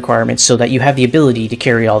CPU requirements so that you have the ability to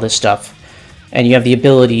carry all this stuff. And you have the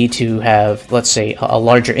ability to have, let's say, a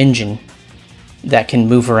larger engine that can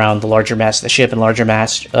move around the larger mass of the ship and larger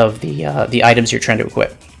mass of the items you're trying to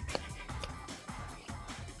equip.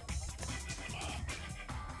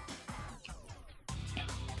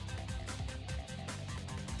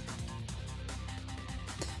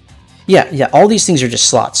 Yeah, all these things are just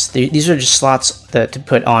slots. These are just slots to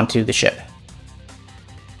put onto the ship.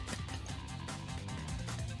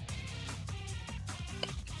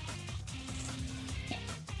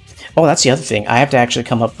 Oh, that's the other thing. I have to actually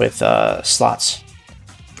come up with slots.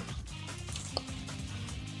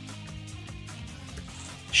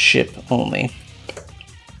 Ship only.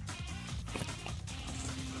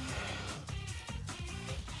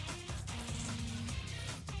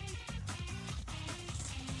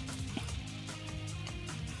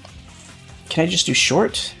 Can I just do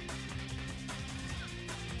short?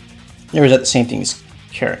 Or is that the same thing as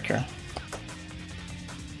character?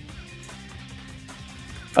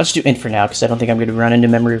 I'll just do int for now, because I don't think I'm going to run into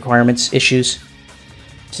memory requirements issues.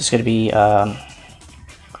 So it's going to be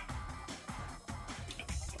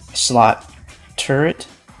slot turret.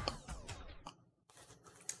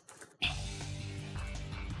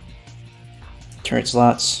 Turret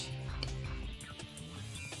slots.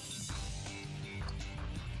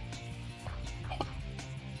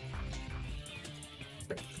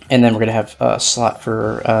 And then we're going to have a slot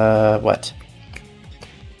for what?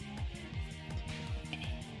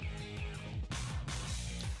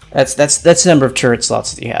 That's the number of turret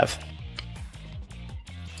slots that you have.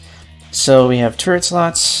 So we have turret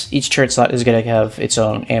slots. Each turret slot is going to have its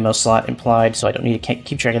own ammo slot implied, so I don't need to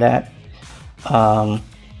keep track of that.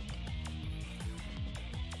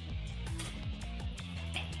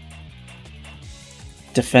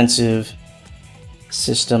 Defensive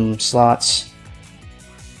system slots.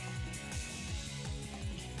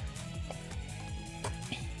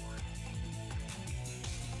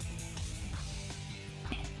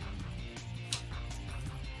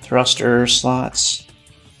 Thruster slots.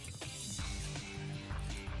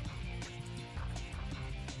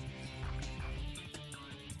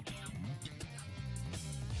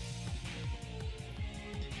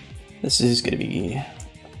 This is going to be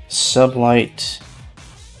sublight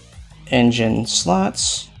engine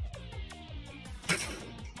slots.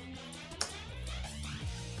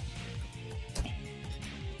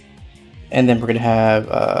 And then we're going to have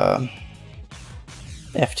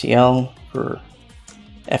FTL for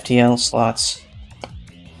FTL slots,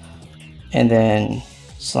 and then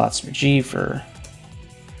slots for G for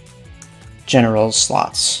general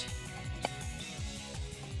slots.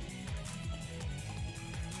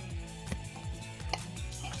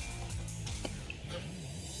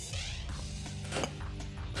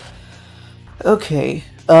 Okay,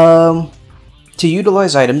 to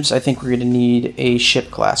utilize items, I think we're going to need a ship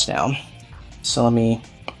class now. So let me...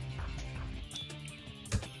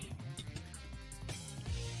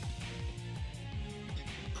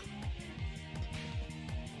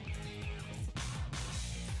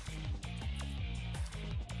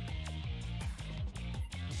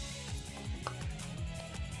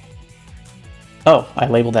 Oh, I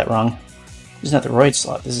labeled that wrong. This is not the roid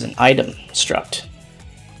slot, this is an item struct.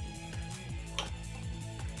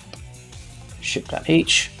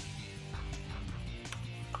 Ship.h.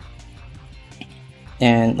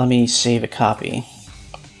 And let me save a copy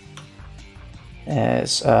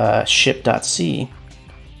as ship.c.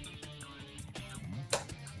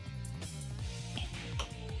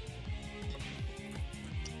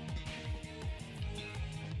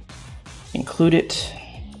 Include it.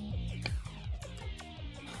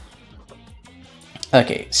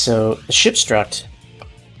 Okay, so the ship struct.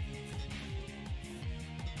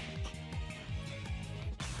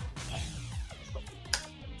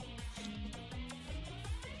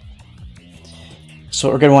 So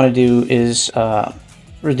what we're going to want to do is we're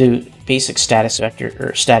going to do basic status vector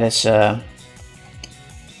or status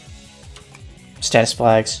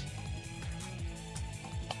flags.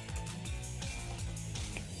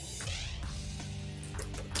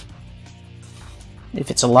 If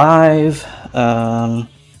it's alive, what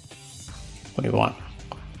do we want?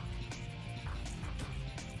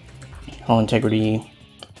 Hull integrity.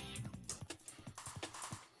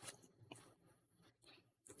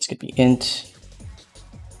 This could be int.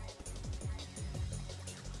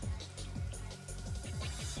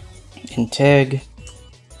 Integ,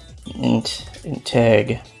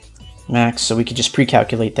 integ max, so we could just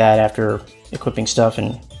pre-calculate that after equipping stuff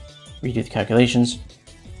and redo the calculations.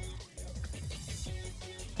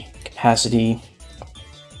 Capacity.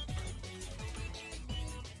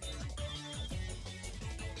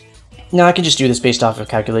 Now I can just do this based off of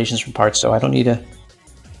calculations from parts, so I don't need to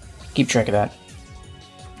keep track of that.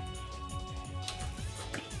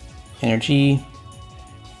 Energy.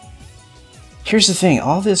 Here's the thing,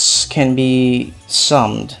 all this can be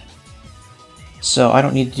summed, so I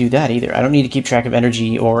don't need to do that either. I don't need to keep track of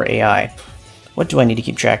energy or AI. What do I need to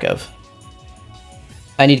keep track of?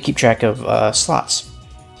 I need to keep track of slots.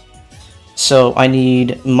 So I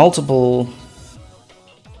need multiple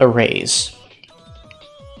arrays.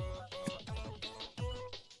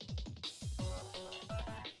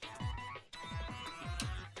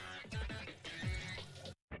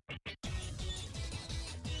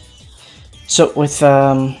 So with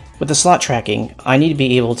the slot tracking, I need to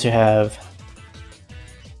be able to have.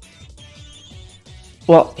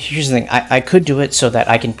 Well, here's the thing. I could do it so that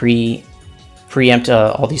I can preempt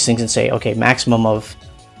all these things and say, okay, maximum of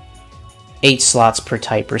 8 slots per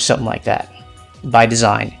type or something like that by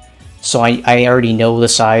design. So I already know the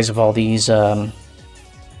size of all these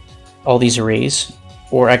arrays,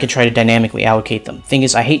 or I could try to dynamically allocate them. Thing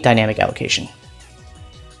is, I hate dynamic allocation.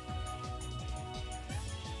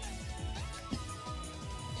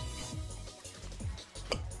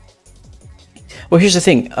 Well, here's the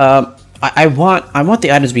thing. I want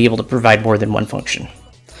the items to be able to provide more than one function.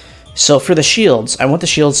 So for the shields, I want the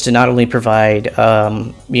shields to not only provide,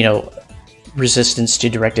 you know, resistance to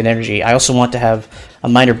directed energy. I also want to have a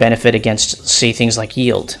minor benefit against, say, things like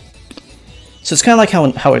yield. So it's kind of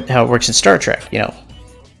like how it works in Star Trek, you know.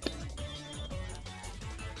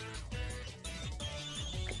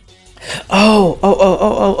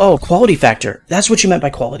 Oh, quality factor. That's what you meant by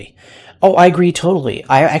quality. Oh, I agree totally.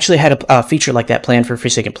 I actually had a feature like that planned for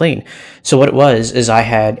Forsaken Plane. So what it was is I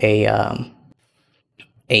had a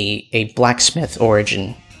blacksmith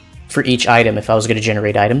origin for each item if I was going to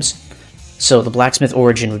generate items. So the blacksmith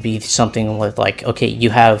origin would be something with like, okay,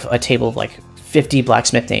 you have a table of like 50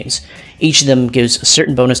 blacksmith names. Each of them gives a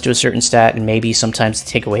certain bonus to a certain stat, and maybe sometimes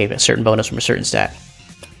take away a certain bonus from a certain stat.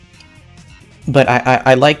 But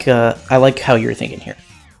I like how you're thinking here.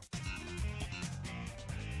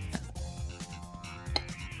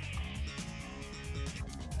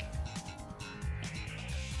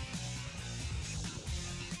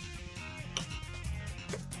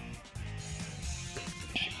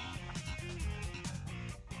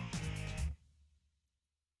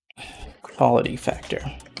 Quality factor.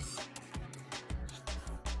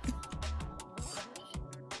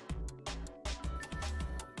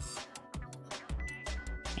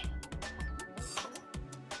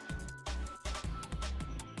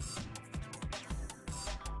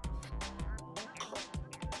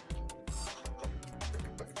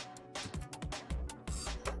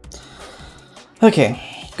 Okay,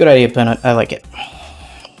 good idea, Ben. I like it.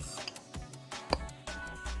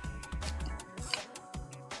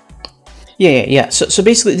 Yeah. So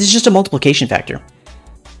basically, this is just a multiplication factor.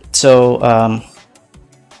 So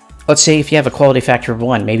let's say if you have a quality factor of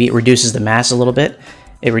 1, maybe it reduces the mass a little bit,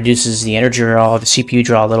 it reduces the energy draw, the CPU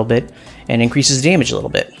draw a little bit, and increases the damage a little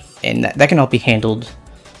bit. And that can all be handled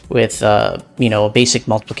with you know, a basic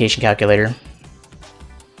multiplication calculator.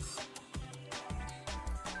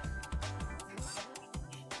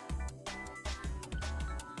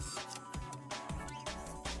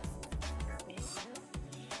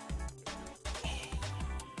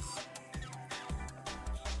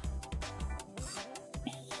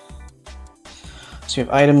 So we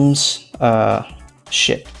have items,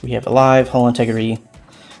 shit, we have alive, hull integrity,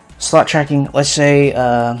 slot tracking. Let's say,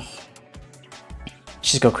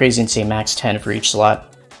 just go crazy and say max 10 for each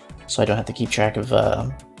slot, so I don't have to keep track of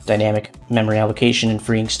dynamic memory allocation and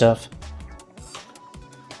freeing stuff.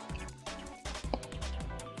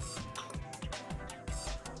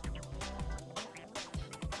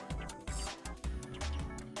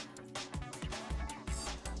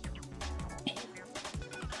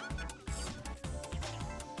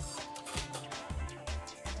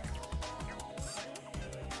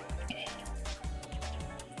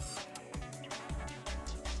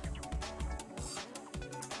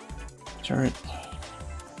 Turret.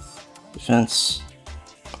 Defense.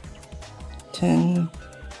 10.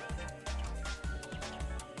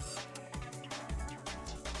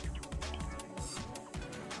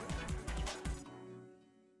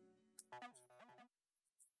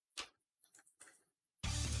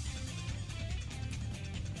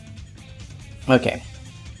 Okay.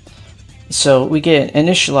 So we get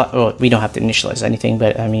initialize. Well, we don't have to initialize anything,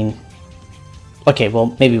 but I mean, okay.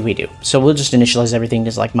 Well, maybe we do. So we'll just initialize everything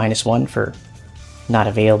as like -1 for not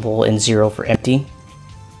available and 0 for empty.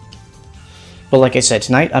 But like I said,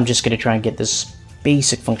 tonight I'm just gonna try and get this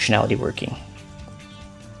basic functionality working.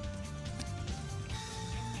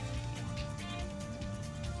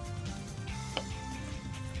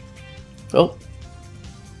 Oh,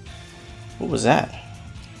 what was that?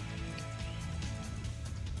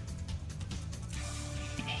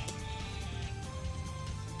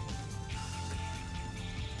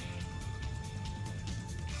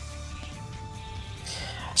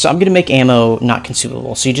 So I'm gonna make ammo not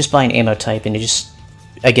consumable. So you just buy an ammo type, and you just,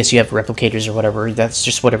 I guess you have replicators or whatever. That's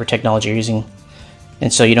just whatever technology you're using,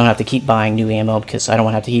 and so you don't have to keep buying new ammo because I don't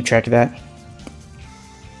want to have to keep track of that.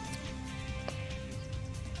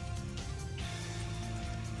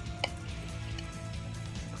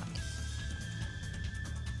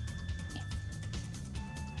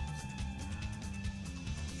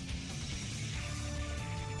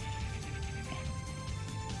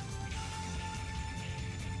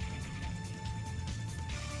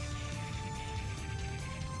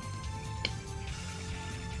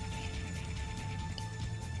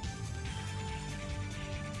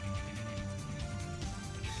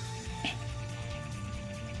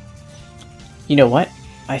 You know what?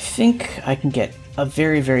 I think I can get a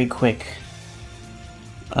very, very quick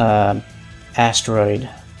asteroid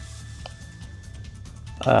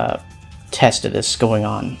test of this going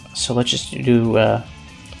on. So let's just do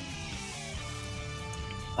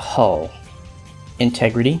hull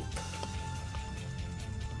integrity.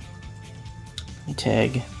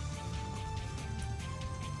 Integ.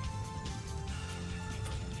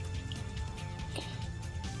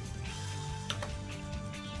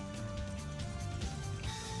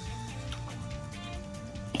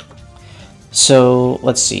 So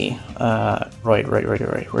let's see. Roid. Where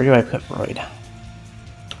do I put roid?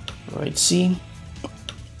 Roid C.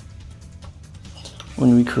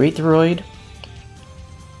 When we create the roid,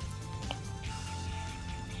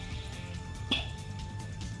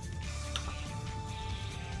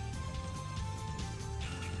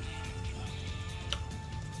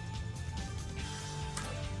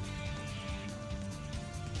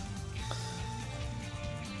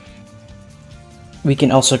 we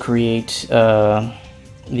can also create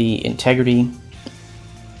the integrity.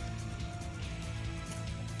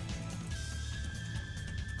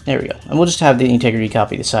 There we go. And we'll just have the integrity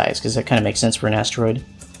copy the size, because that kind of makes sense for an asteroid.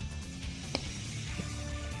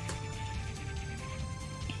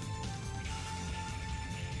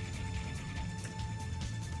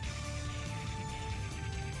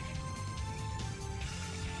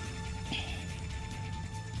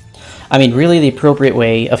 I mean, really the appropriate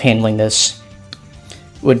way of handling this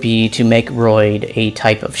would be to make roid a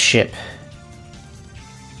type of ship.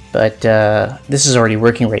 But this is already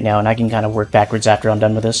working right now, and I can kind of work backwards after I'm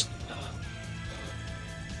done with this.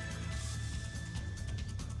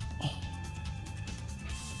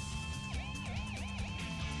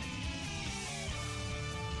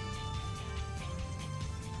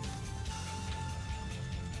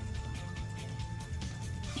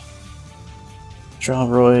 Draw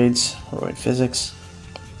roids, roid physics.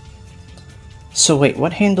 So wait,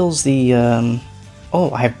 what handles the,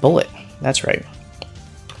 oh, I have bullet. That's right.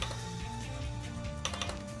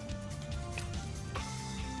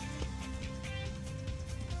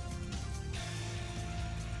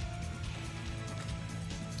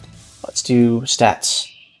 Let's do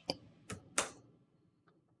stats.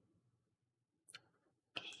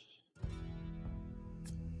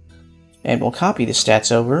 And we'll copy the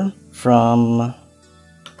stats over from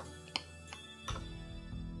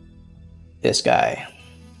this guy.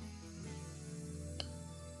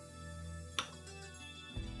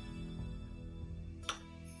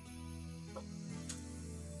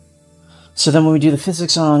 So then when we do the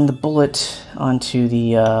physics on the bullet onto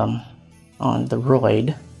the on the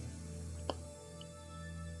roid,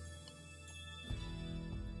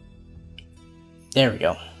 there we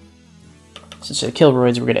go. So instead of kill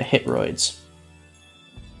roids, we're gonna hit roids.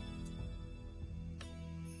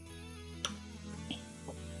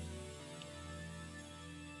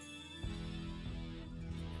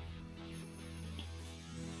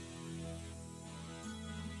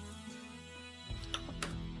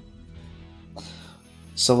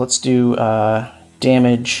 So let's do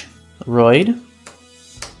damage roid.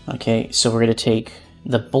 Okay, so we're going to take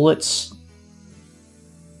the bullets.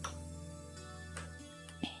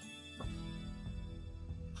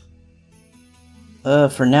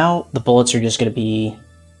 For now, the bullets are just going to be...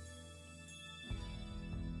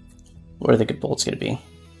 What are the good bullets going to be?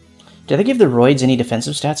 Do they give the roids any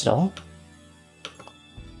defensive stats at all?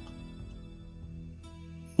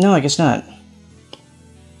 No, I guess not.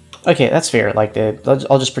 Okay, that's fair. Like,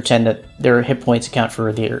 I'll just pretend that their hit points account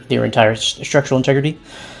for their entire structural integrity.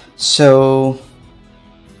 So...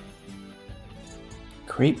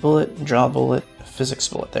 Create bullet, draw bullet, physics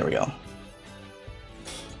bullet. There we go.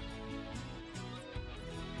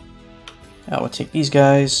 I will take these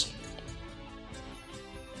guys.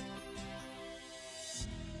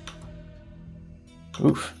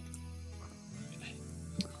 Oof.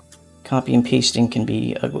 Copy and pasting can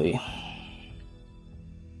be ugly.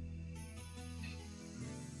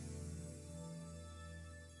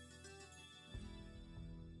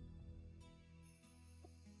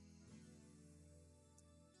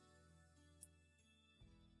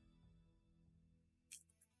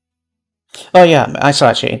 Oh yeah, I saw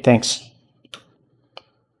it, Shane. Thanks.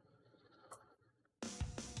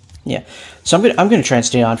 Yeah, so I'm gonna try and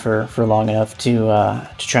stay on for long enough to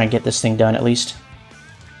try and get this thing done at least.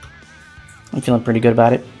 I'm feeling pretty good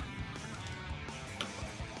about it.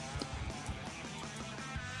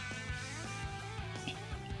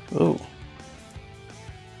 Ooh.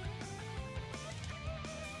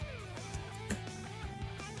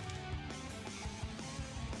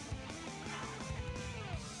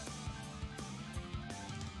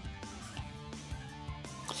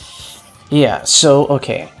 Yeah, so,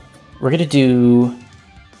 okay. We're going to do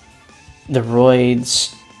the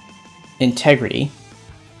roids integrity.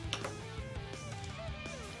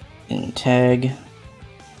 Integ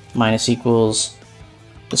minus equals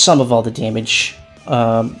the sum of all the damage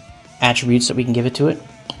attributes that we can give it to it.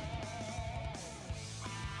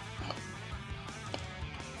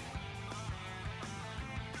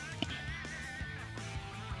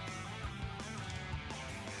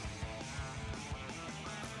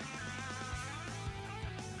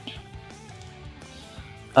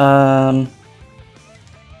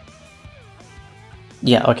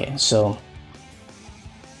 Yeah, okay, so...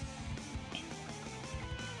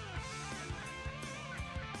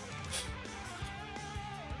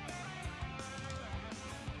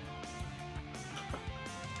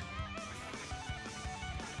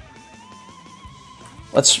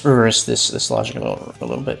 Let's reverse this logic a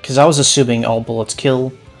little bit, because I was assuming all bullets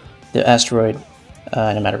kill the asteroid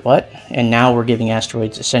no matter what, and now we're giving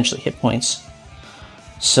asteroids essentially hit points.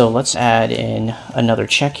 So let's add in another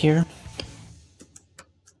check here.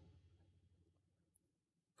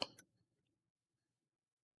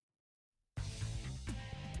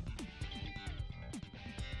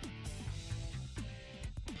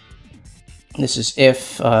 This is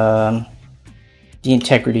if the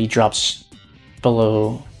integrity drops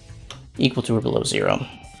below, equal to or below 0.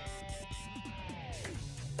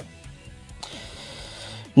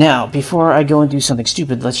 Now, before I go and do something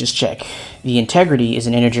stupid, let's just check. The integrity is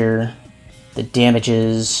an integer, the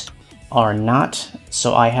damages are not,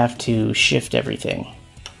 so I have to shift everything.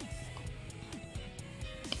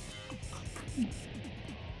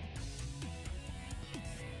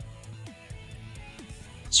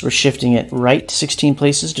 So we're shifting it right 16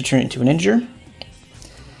 places to turn it into an integer.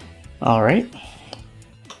 All right.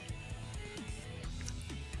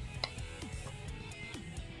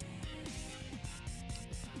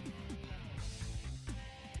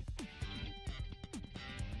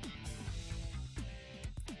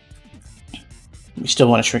 We still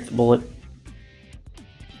want to shrink the bullet.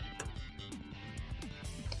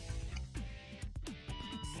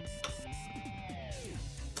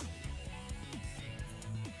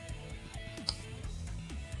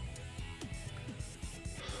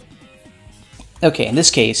 Okay, in this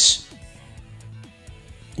case,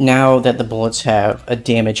 now that the bullets have a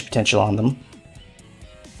damage potential on them,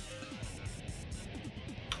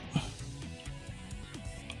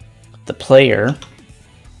 the player,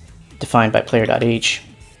 defined by player.h,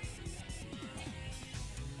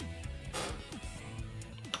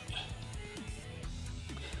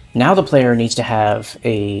 now the player needs to have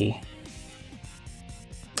a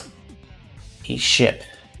ship.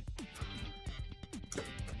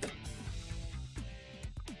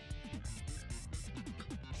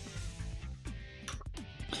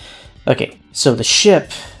 Okay, so the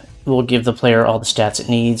ship will give the player all the stats it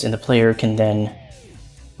needs, and the player can then...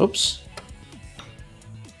 Oops.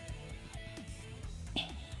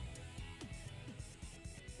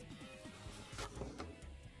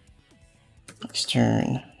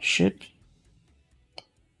 extern ship.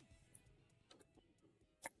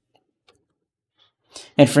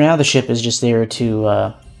 And for now, the ship is just there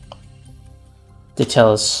to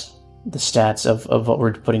tell us the stats of what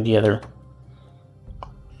we're putting together.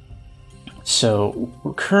 So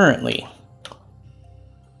currently,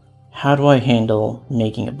 how do I handle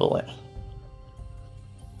making a bullet?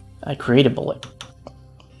 I create a bullet.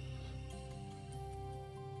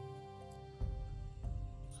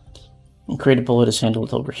 And create a bullet is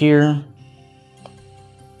handled over here.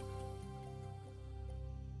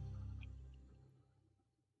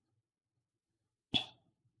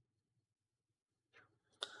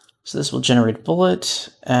 So this will generate a bullet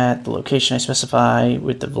at the location I specify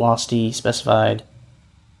with the velocity specified.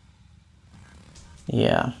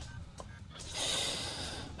 Yeah.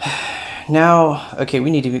 Now, okay, we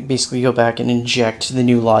need to basically go back and inject the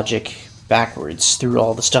new logic backwards through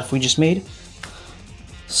all the stuff we just made.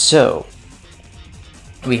 So,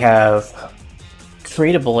 we have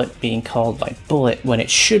create a bullet being called by bullet when it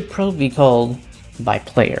should probably be called by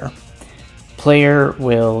player. Player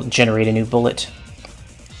will generate a new bullet.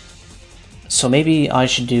 So maybe I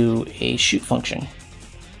should do a shoot function.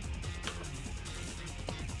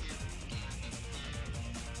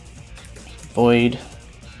 Void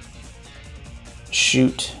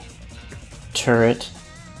shoot turret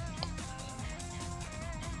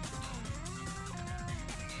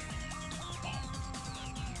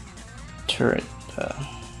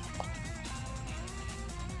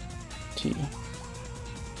T.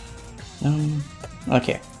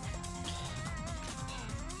 Okay.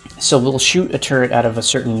 So we'll shoot a turret out of a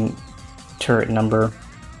certain turret number.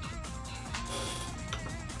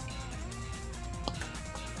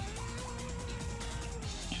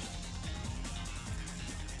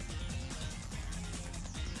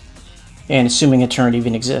 And assuming a turret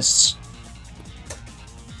even exists,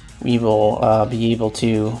 we will be able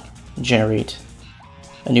to generate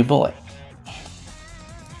a new bullet.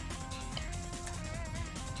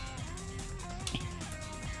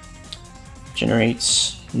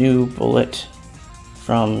 Generates new bullet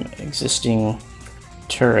from existing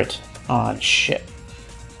turret on ship,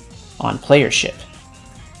 on player ship.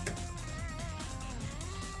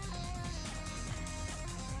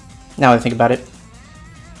 Now that I think about it,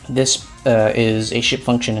 this is a ship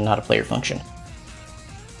function and not a player function.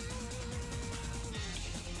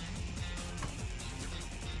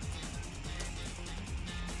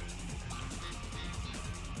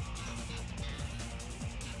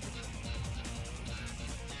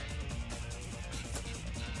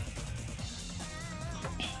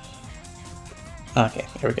 Okay,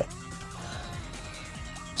 here we go.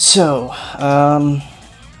 So,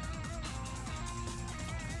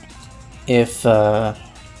 if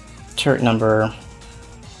turret number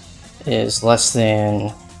is less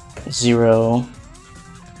than 0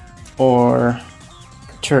 or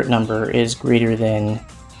turret number is greater than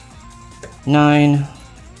 9,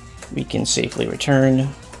 we can safely return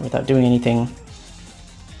without doing anything.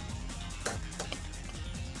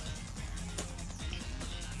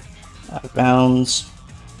 Out of bounds.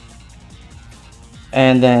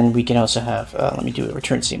 And then we can also have, let me do a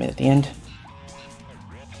return statement at the end.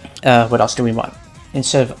 What else do we want?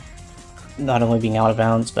 Instead of not only being out of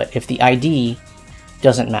bounds, but if the ID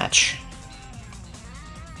doesn't match.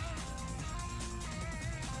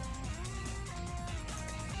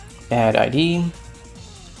 Bad ID.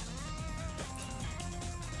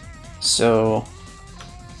 So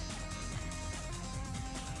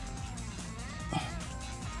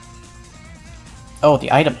oh,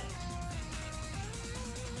 the item.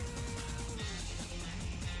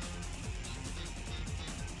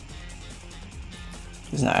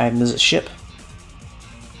 Isn't that item is a ship?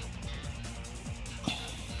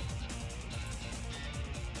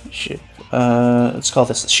 Ship. Let's call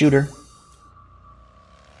this the shooter.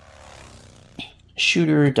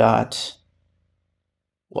 Shooter dot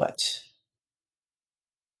what?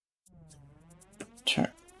 Turn.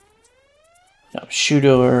 No,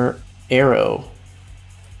 shooter arrow.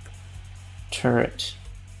 Turret.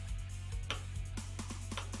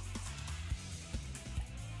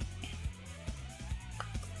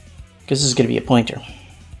 Because this is going to be a pointer.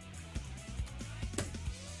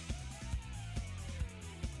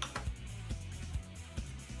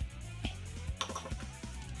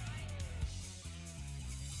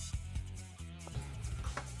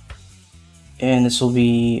 And this will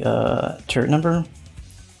be turret number.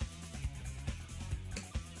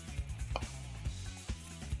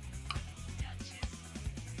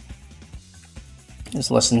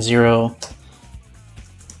 Is less than 0.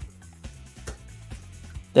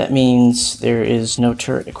 That means there is no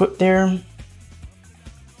turret equipped there.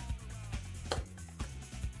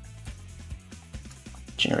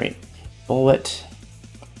 Generate bullet.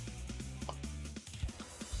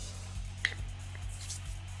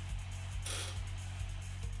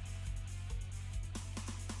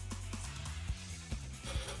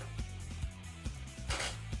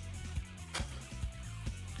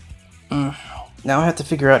 Now I have to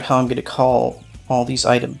figure out how I'm going to call all these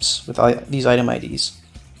items with these item IDs.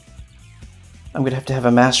 I'm going to have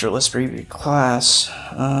a master list for every class.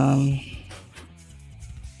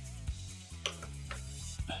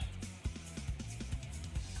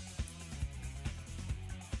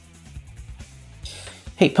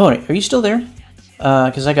 Hey, Pony, are you still there?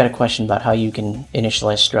 Because I got a question about how you can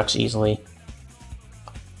initialize structs easily.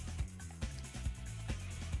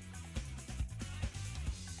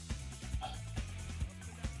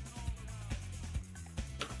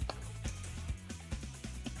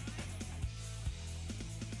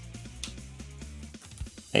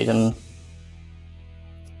 Item.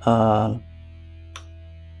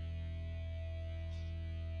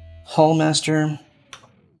 Hallmaster.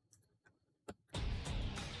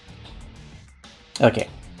 Okay.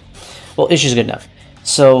 Well, issue's good enough.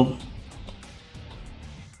 So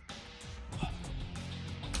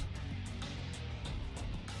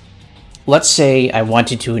let's say I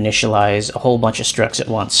wanted to initialize a whole bunch of structs at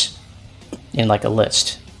once in like a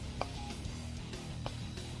list.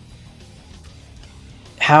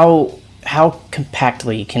 How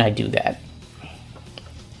compactly can I do that?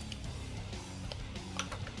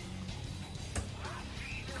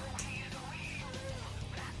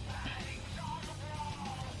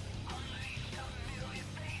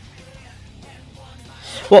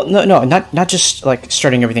 Well, no, not just like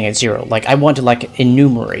starting everything at 0. Like I want to like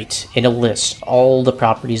enumerate in a list all the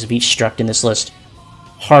properties of each struct in this list,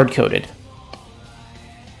 hard-coded.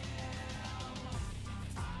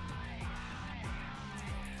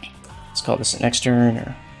 Let's call this an extern,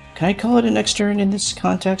 or can I call it an extern in this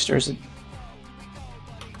context, or is it?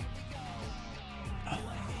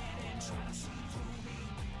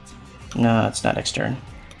 No, it's not extern.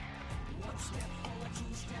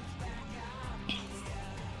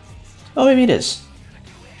 Oh, maybe it is.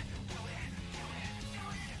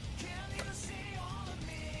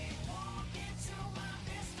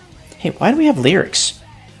 Hey, why do we have lyrics?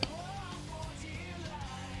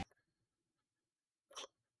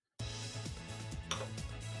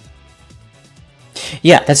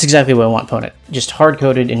 Yeah, that's exactly what I want, Ponent. Just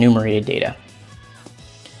hard-coded enumerated data.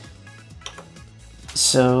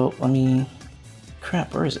 So, let me...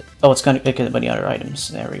 Crap, where is it? Oh, it's going to pick up any other items.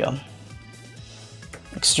 There we go.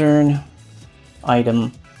 Extern,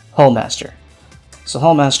 item, Hallmaster. So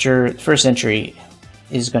Hallmaster, first entry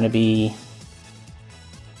is going to be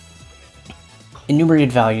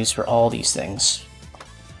enumerated values for all these things.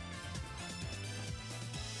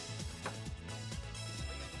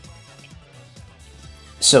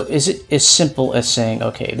 So is it as simple as saying,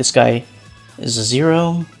 okay, this guy is a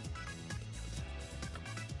 0,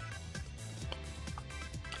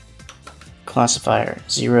 classifier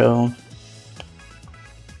 0,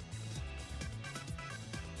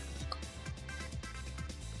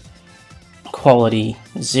 quality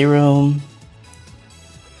 0,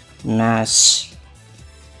 mass,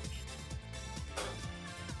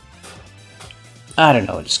 I don't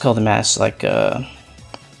know, just call the mass like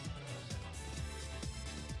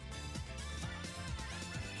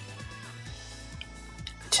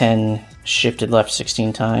 10 shifted left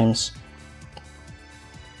 16 times.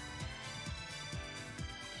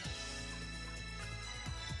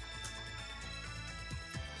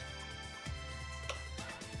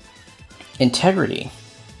 Integrity.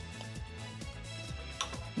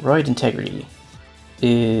 Roid integrity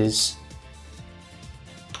is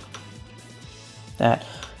that.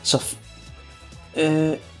 So,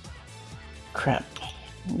 crap.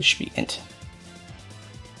 This should be int.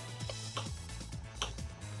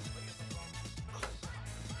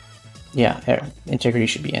 Yeah, integrity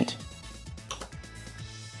should be int.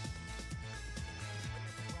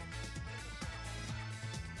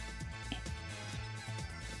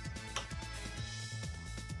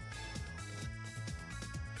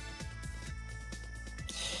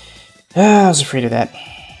 I was afraid of that.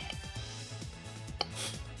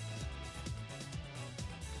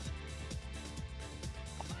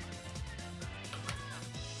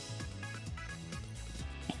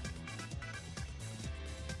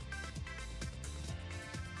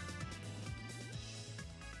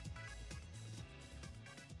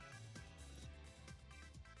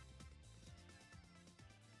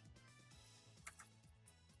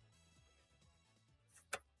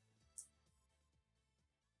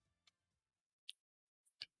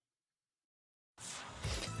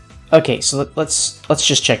 Okay, so let's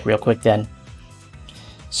just check real quick then.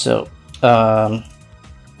 So,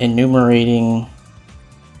 enumerating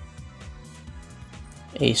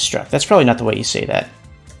a struct. That's probably not the way you say that.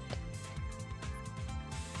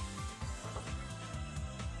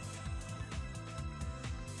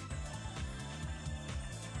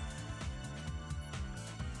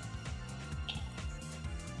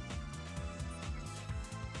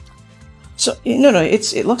 So, no,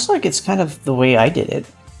 it looks like it's kind of the way I did it.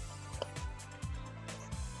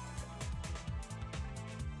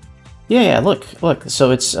 Yeah, look.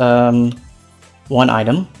 So it's one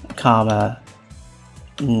item, comma,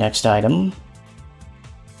 next item.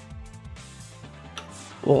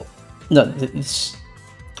 Well, no,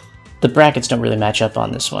 the brackets don't really match up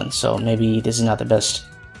on this one, so maybe this is not the best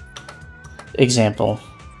example.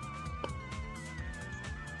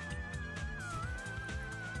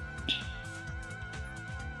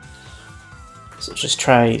 So just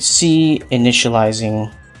try C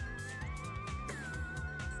initializing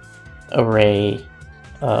array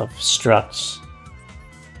of structs.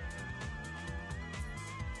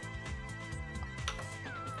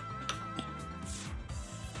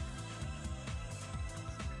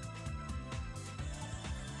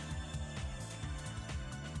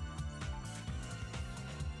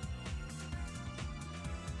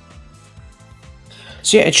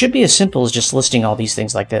 So yeah, it should be as simple as just listing all these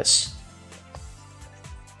things like this.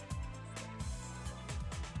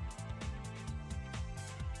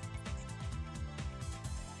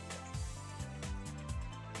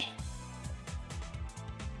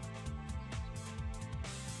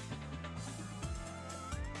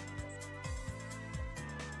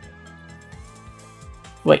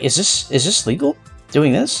 Wait, is this legal?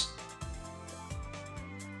 Doing this?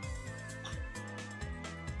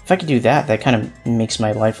 If I could do that, that kind of makes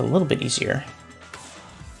my life a little bit easier.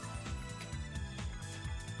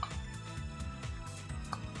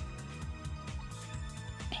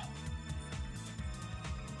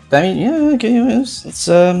 I mean, yeah, okay,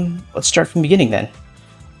 let's start from the beginning then,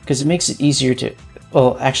 because it makes it easier to.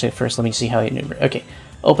 Well, actually, first let me see how you enumerate. Okay,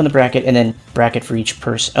 open the bracket and then bracket for each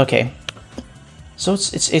person. Okay. So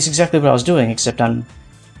it's exactly what I was doing, except I'm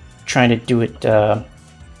trying to do it the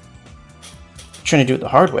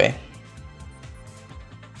hard way.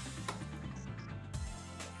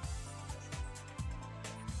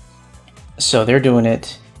 So they're doing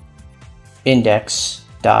it index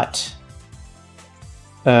dot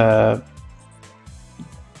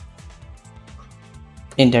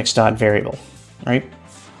index dot variable, right?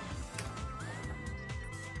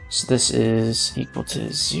 So this is equal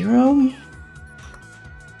to 0.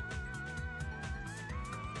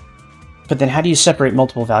 But then how do you separate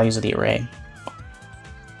multiple values of the array?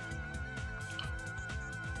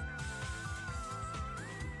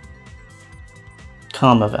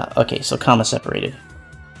 Comma, okay, so comma separated.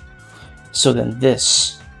 So then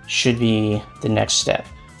this should be the next step.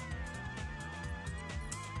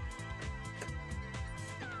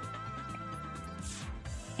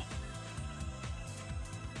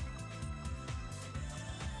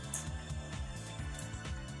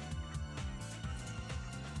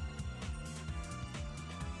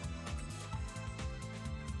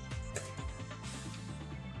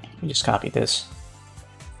 Let me just copy this.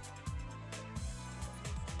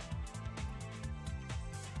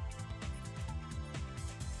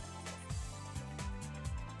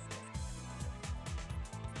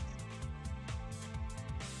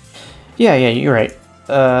 Yeah, you're right.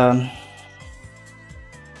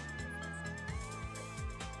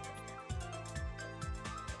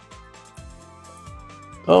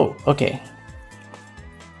 Oh, okay.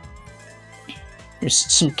 There's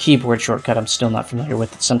some keyboard shortcut I'm still not familiar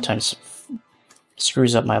with that sometimes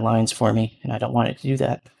screws up my lines for me, and I don't want it to do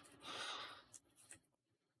that.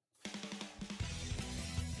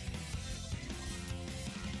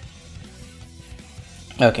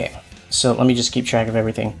 Okay, so let me just keep track of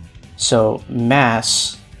everything. So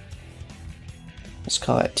mass, let's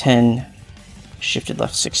call it 10, shifted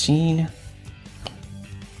left 16.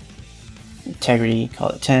 Integrity, call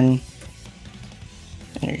it 10.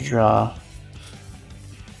 Energy draw,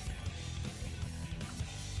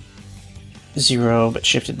 0, but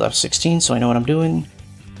shifted left 16, so I know what I'm doing.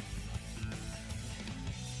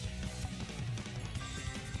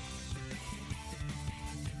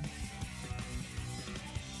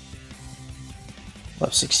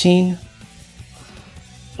 Left 16.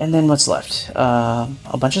 And then what's left?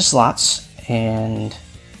 A bunch of slots, and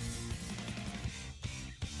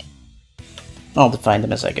I'll define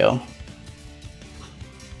them as I go.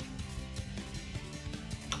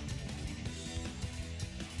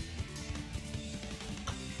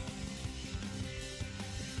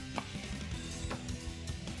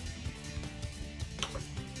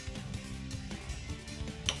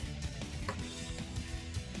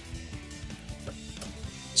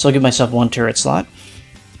 So I'll give myself 1 turret slot.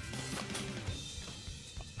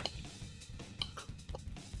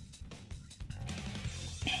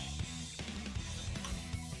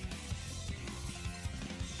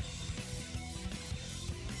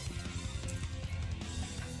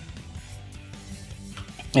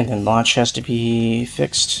 And then launch has to be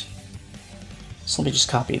fixed. So let me just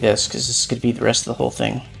copy this, because this is going to be the rest of the whole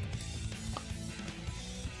thing.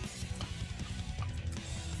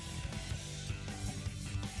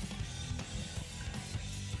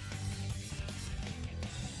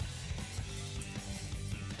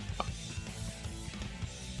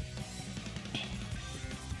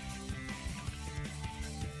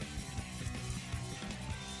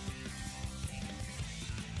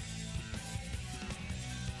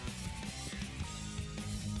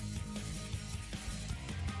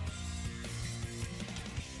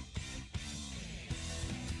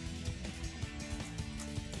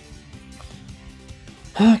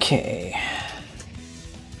 Okay.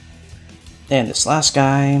 And this last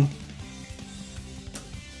guy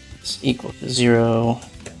is equal to 0.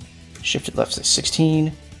 Shifted left to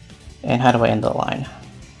 16. And how do I end the line?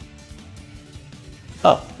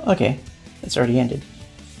 Oh, okay. It's already ended.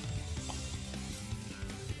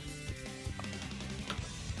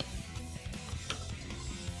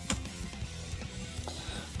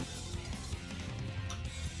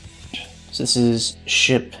 So this is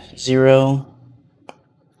ship 0.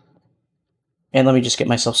 And let me just get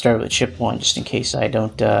myself started with ship 1, just in case I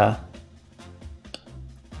don't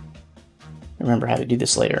remember how to do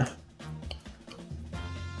this later.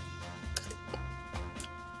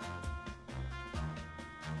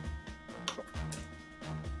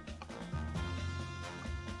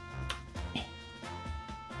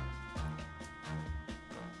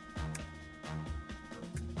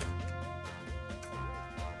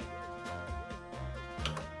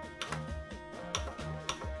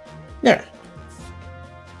 There.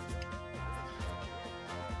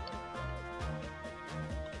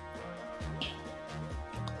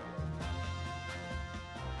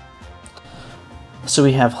 So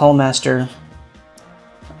we have Hull Master.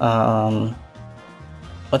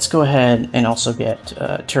 Let's go ahead and also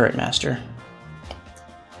get Turret Master.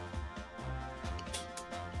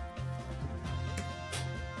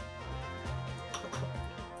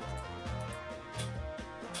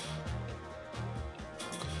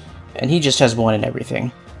 And he just has 1 in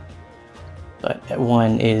everything. But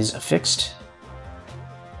 1 is fixed.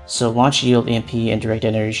 So launch yield, EMP, and direct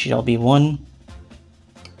energy should all be 1.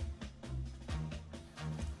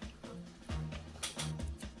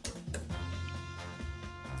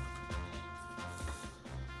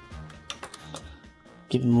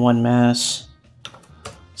 Give him 1 mass,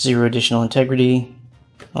 0 additional integrity.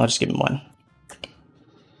 I'll just give him 1.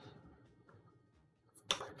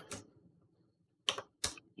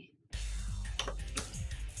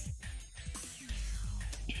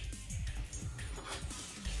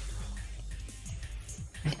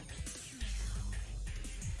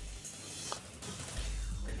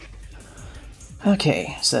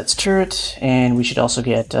 Okay, so that's turret, and we should also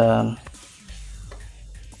get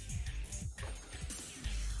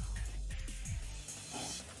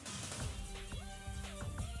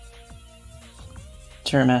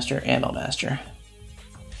Turret Master, Ammo Master.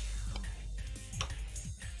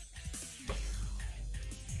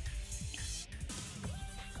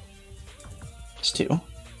 It's 2.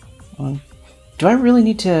 1. Do I really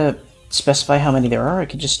need to specify how many there are? I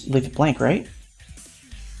could just leave it blank, right?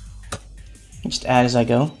 Just add as I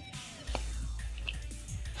go.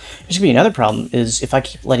 There's gonna be another problem, is if I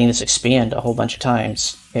keep letting this expand a whole bunch of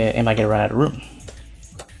times, am I gonna run out of room?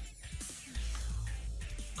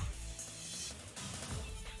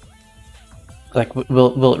 Like,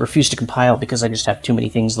 will it refuse to compile because I just have too many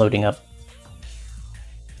things loading up?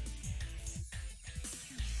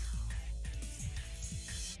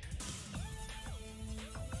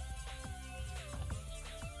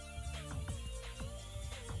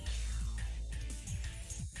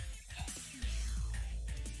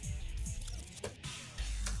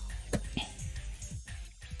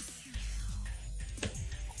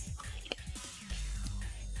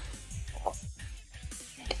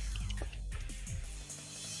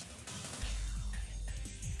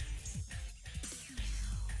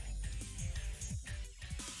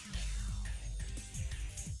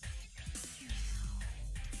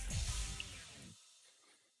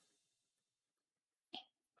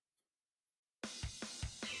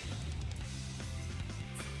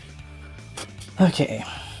 Okay.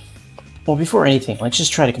 Well, before anything, let's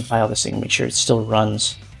just try to compile this thing, make sure it still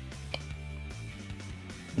runs.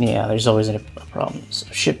 Yeah, there's always a problem. So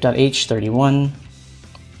ship.h31.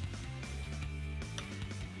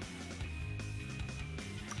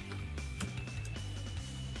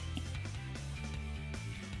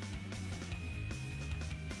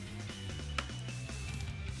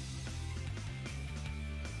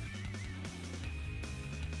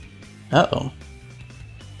 Uh-oh.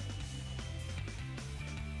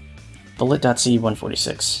 Bullet.c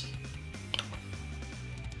 146.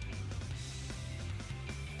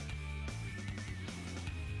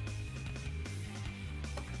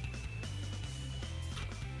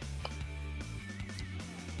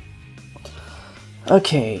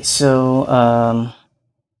 Okay, so,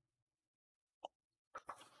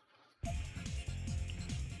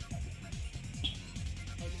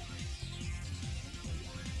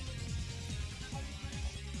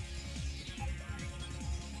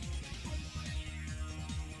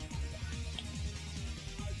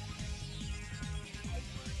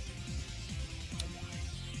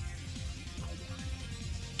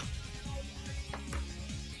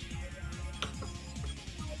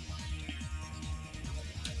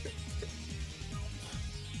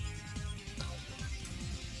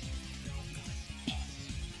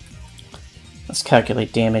 let's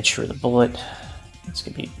calculate damage for the bullet. It's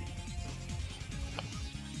gonna be...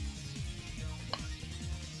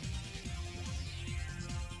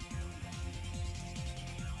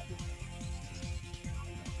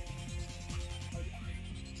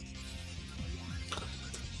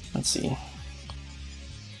 Let's see.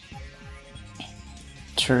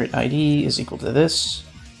 Turret ID is equal to this.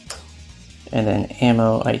 And then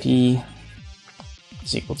ammo ID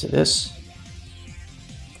is equal to this.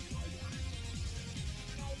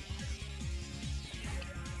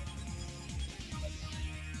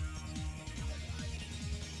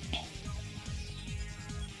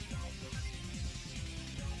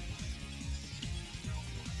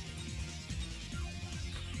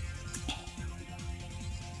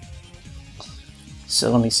 So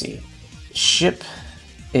let me see. Ship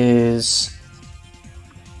is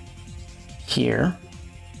here.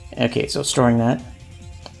 Okay, so storing that.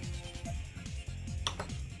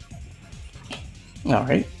 All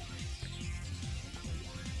right.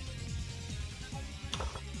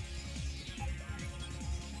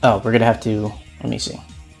 Oh, we're gonna have to, let me see.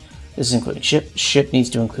 This is including ship. Ship needs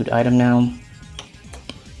to include item now.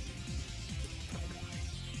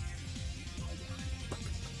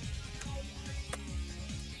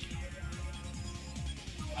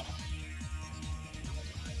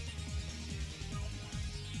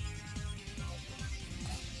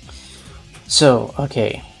 So,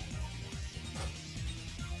 okay.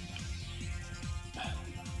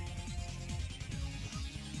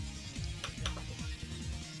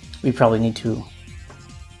 We probably need to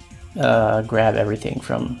grab everything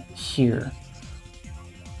from here.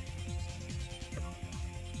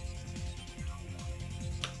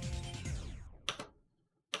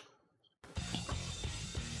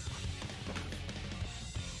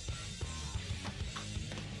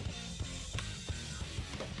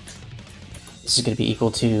 This is going to be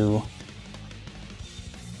equal to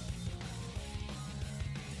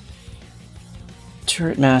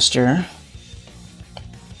turret master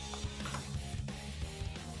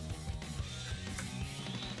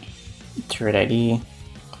turret ID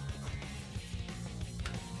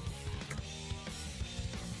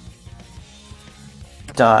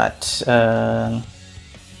dot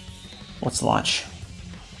what's launch?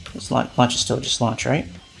 Launch is still just launch, right?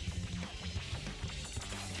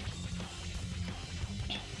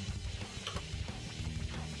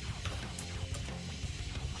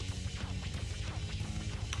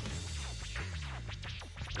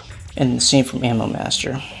 And the same from ammo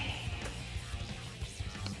master.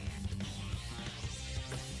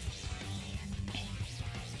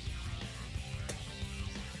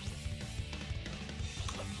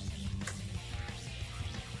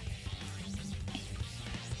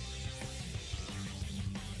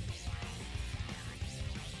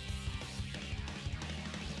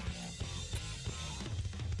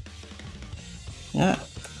 Yeah.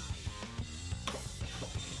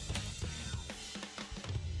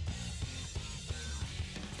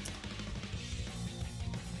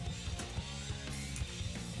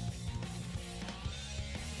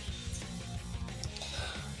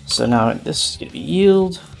 So now this is going to be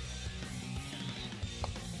yield,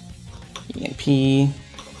 EMP,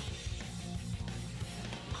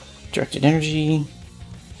 directed energy.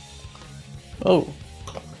 Oh.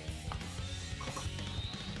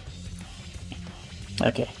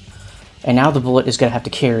 Okay. And now the bullet is going to have to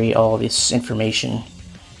carry all this information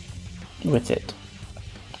with it.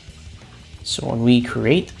 So when we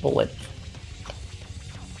create the bullet,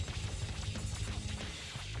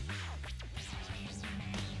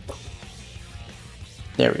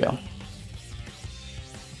 there we go.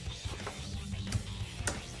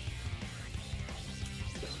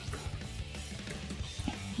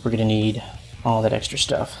 We're going to need all that extra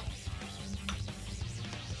stuff.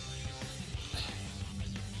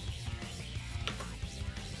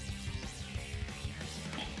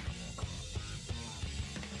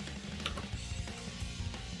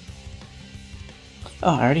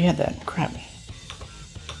 Oh, I already had that. Crap.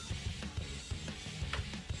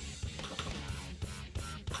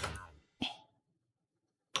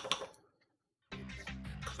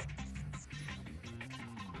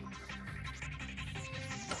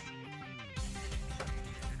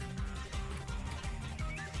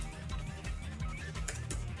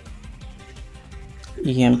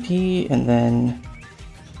 EMP and then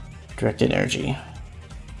directed energy.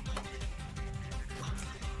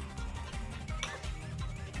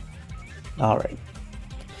 All right.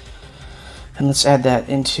 And let's add that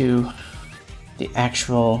into the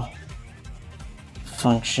actual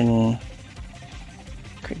function.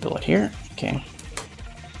 Create bullet here. Okay.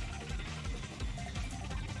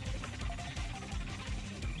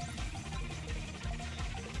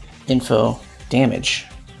 Info damage.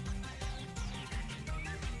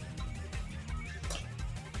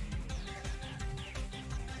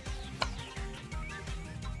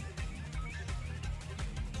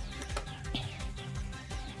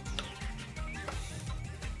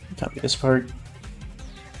 Copy this part.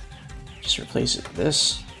 Just replace it with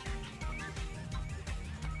this.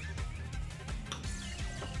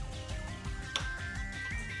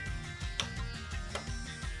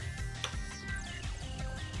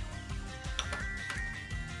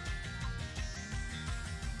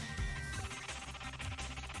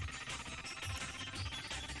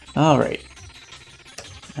 All right,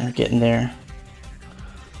 we're getting there.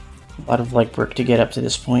 A lot of legwork to get up to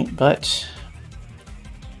this point, but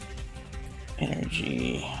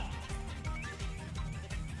energy.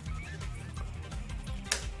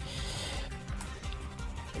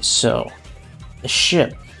 So, the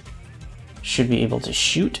ship should be able to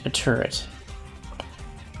shoot a turret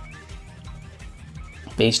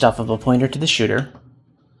based off of a pointer to the shooter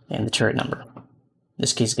and the turret number. In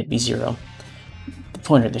this case, it could be 0. The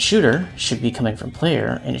pointer to the shooter should be coming from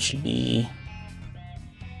player, and it should be...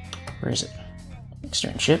 where is it?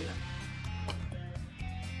 Extern ship.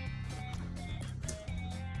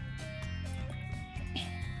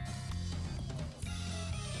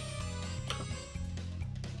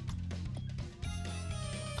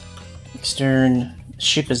 Extern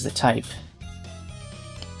ship is the type.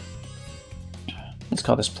 Let's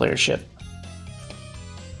call this player ship.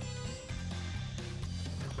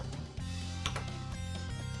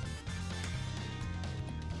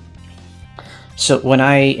 So when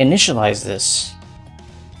I initialize this,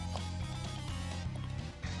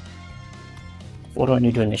 what do I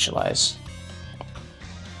need to initialize?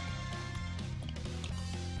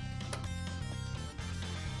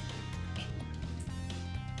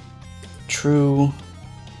 True.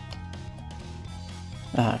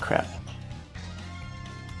 Ah, crap.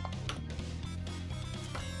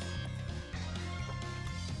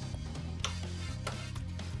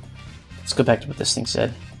 Let's go back to what this thing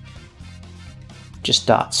said. Just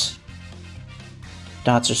dots.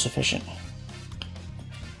 Dots are sufficient.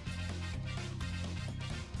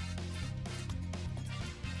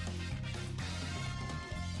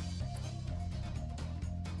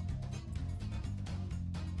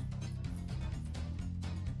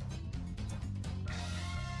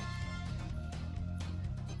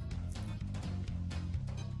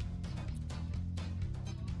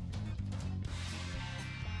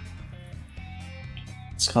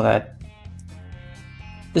 Let's call that...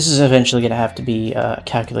 This is eventually going to have to be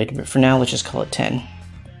calculated, but for now, let's just call it 10.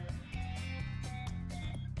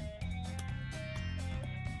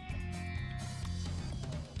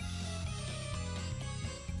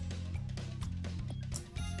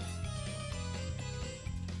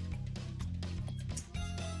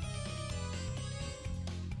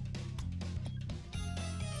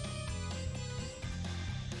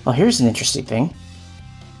 Well, here's an interesting thing.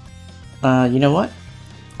 You know what?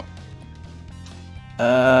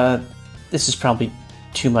 This is probably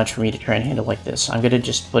too much for me to try and handle like this. I'm gonna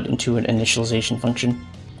just put into an initialization function.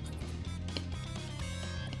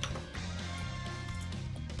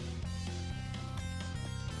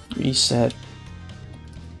 Reset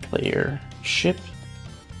player ship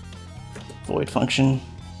void function.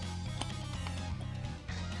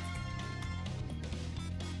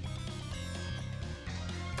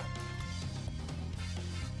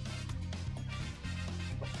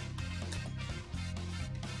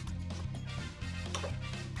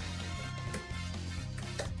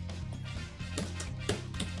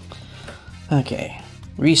 Okay,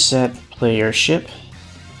 reset player ship.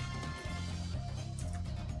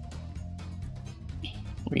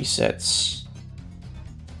 Resets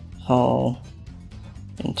hull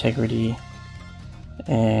integrity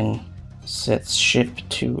and sets ship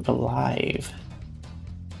to alive.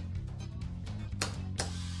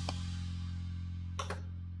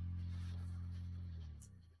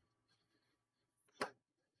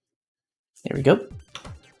 There we go.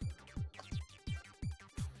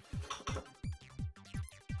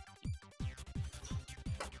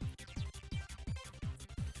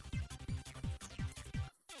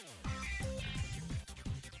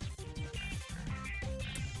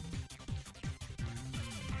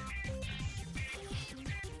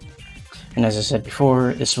 And as I said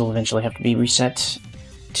before, this will eventually have to be reset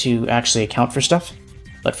to actually account for stuff,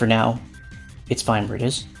 but for now, it's fine where it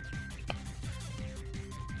is.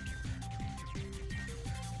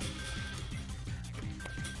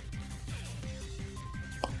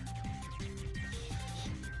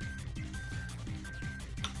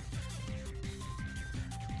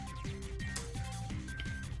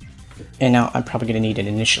 And now I'm probably going to need an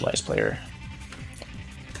initialize player.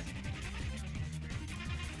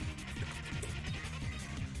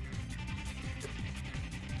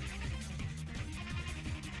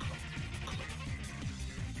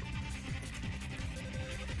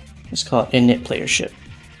 Let's call it init player ship.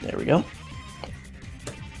 There we go.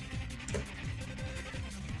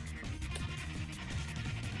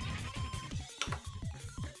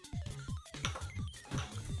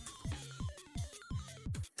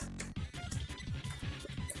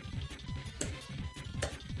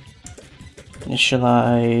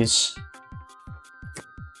 Initialize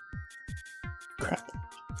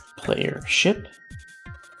player ship.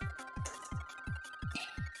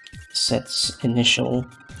 Sets initial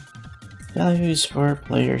values for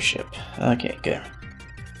player ship. Okay, good.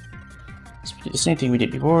 Let's do the same thing we did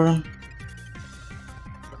before.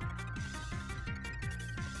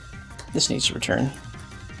 This needs to return.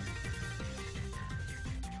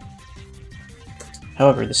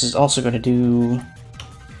 However, this is also going to do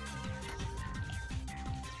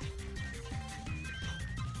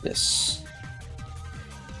this.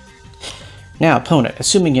 Now, opponent,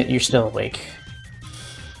 assuming you're still awake,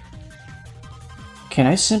 can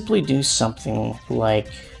I simply do something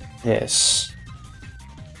like this?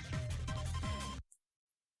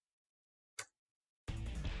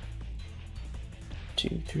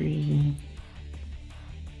 Two, three.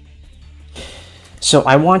 So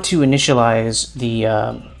I want to initialize the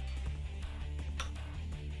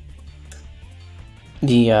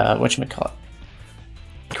whatchamacallit?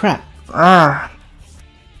 Crap.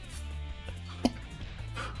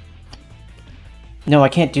 No, I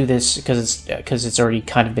can't do this because it's already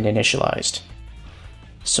kind of been initialized.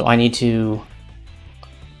 So I need to.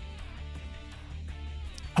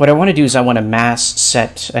 What I want to do is I want to mass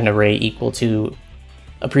set an array equal to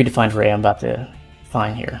a predefined array I'm about to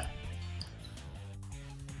find here.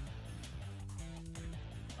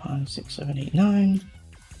 5, 6, 7, 8, 9.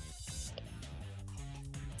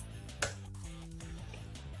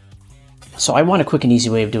 So I want a quick and easy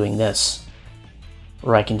way of doing this,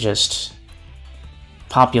 where I can just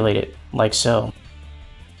populate it like so.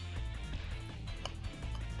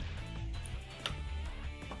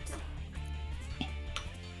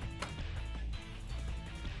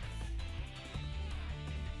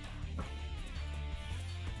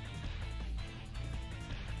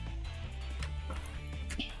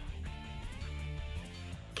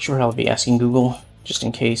 Sure, I'll be asking Google just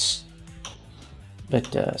in case.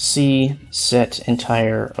 But C set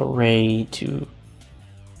entire array to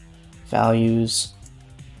values.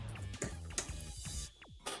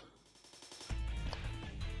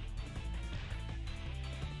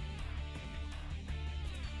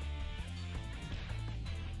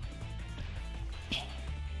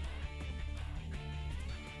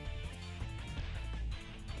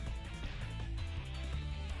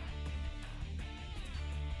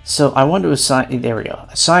 So I want to assign, there we go,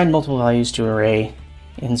 assign multiple values to array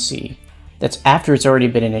in C. That's after it's already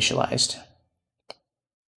been initialized.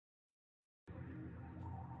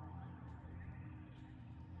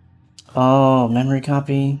 Oh, memory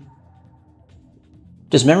copy.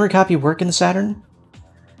 Does memory copy work in the Saturn?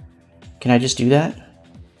 Can I just do that?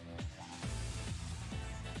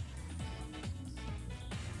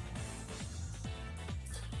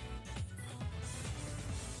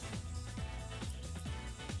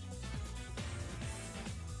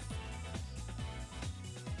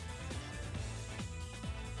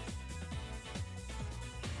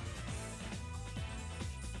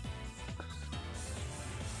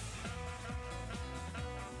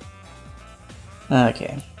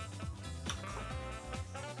 Okay.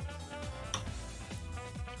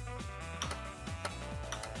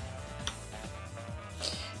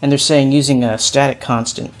 And they're saying using a static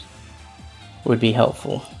constant would be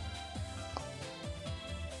helpful.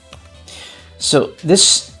 So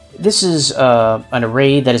this is an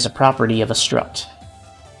array that is a property of a struct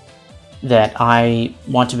that I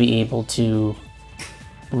want to be able to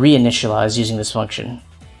reinitialize using this function.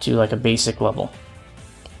 to like a basic level.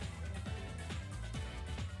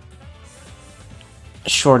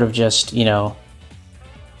 Short of just, you know,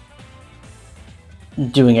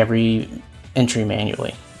 doing every entry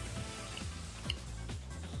manually.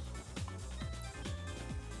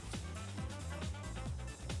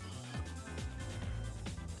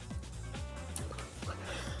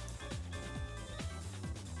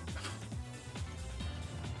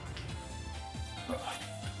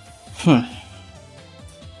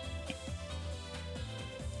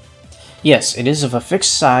 Yes, it is of a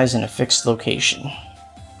fixed size and a fixed location.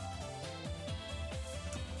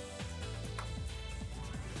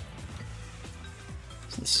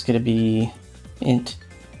 So this is going to be int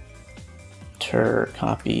tur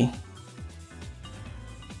copy.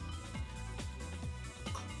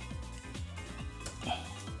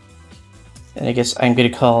 And I guess I'm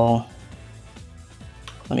going to call,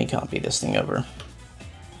 let me copy this thing over.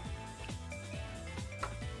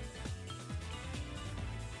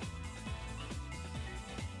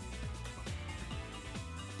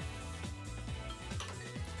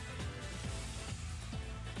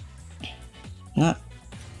 Not.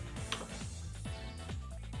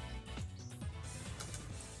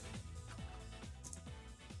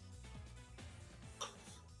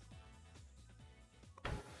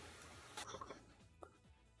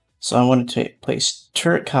 So I wanted to place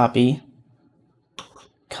turret copy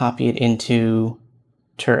it into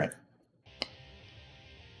turret.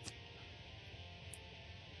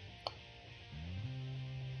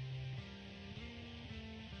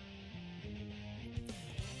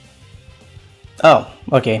 Oh,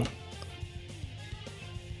 okay.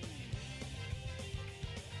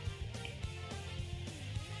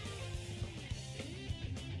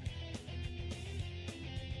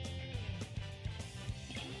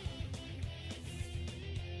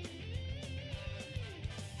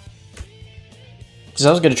 Because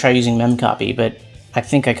I was going to try using memcopy, but I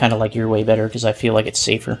think I kind of like your way better because I feel like it's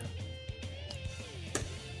safer.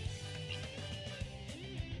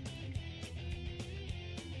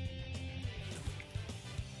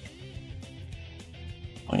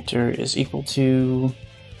 Pointer is equal to,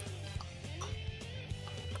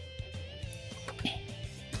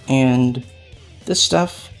 and this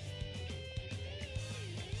stuff,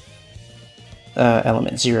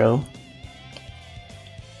 element 0.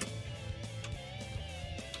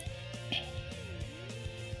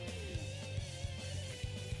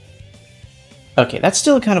 Okay, that's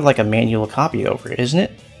still kind of like a manual copy over it, isn't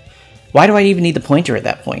it? Why do I even need the pointer at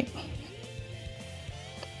that point?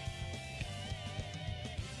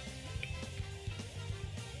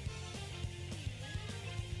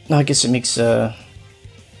 No, I guess it makes,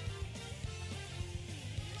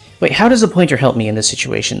 Wait, how does the pointer help me in this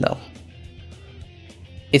situation, though?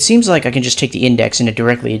 It seems like I can just take the index and it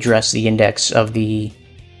directly address the index of the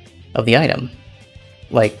item.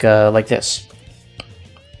 Like this.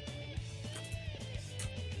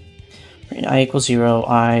 I equals 0,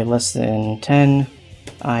 I less than 10,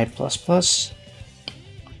 I plus plus.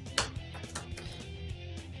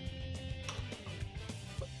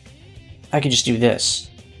 I could just do this.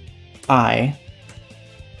 I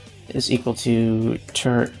is equal to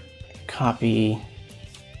tur copy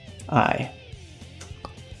I.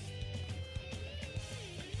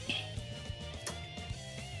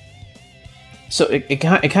 So it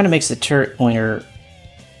kind of makes the turret pointer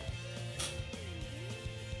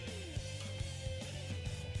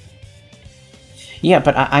yeah,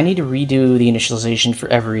 but I need to redo the initialization for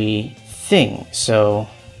every thing, so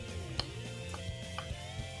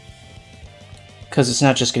because it's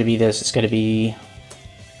not just going to be this, it's going to be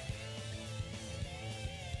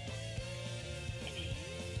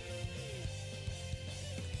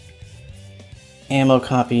ammo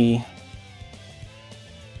copy.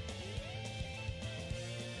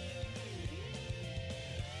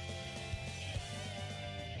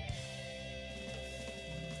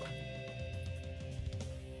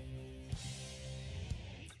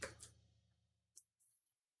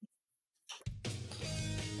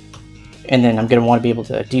 And then I'm going to want to be able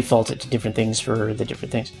to default it to different things for the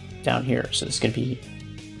different things down here. So it's going to be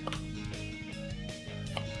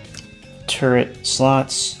turret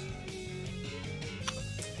slots,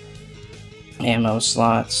 ammo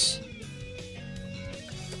slots,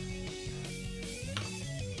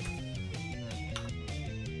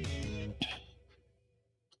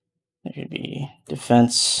 there could be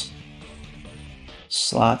defense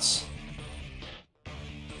slots.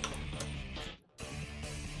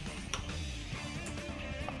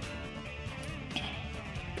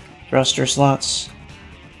 Thruster slots,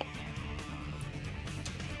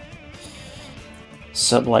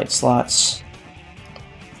 sublight slots,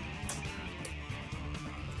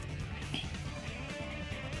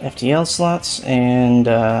 FTL slots and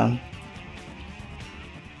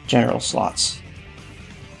general slots.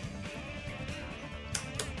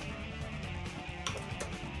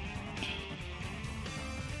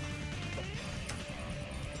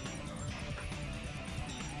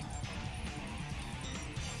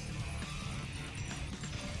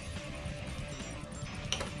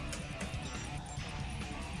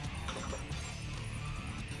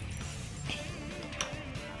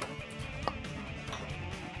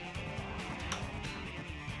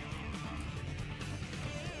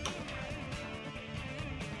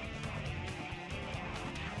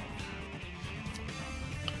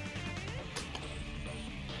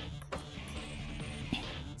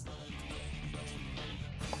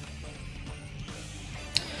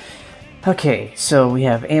 Okay, so we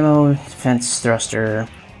have ammo, defense, thruster,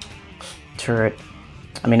 turret.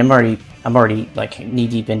 I mean, I'm already like knee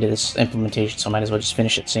deep into this implementation, so I might as well just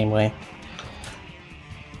finish it the same way.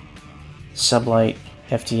 Sublight,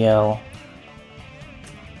 FTL,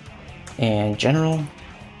 and general.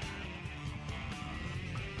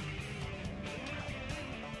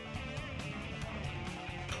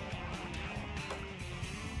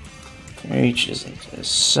 Reach isn't a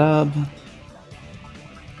sub.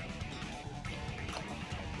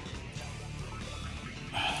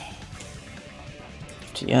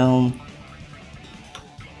 FTL.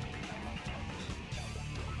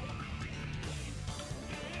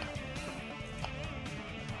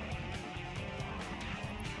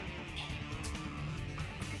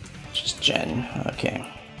 Just gen, okay.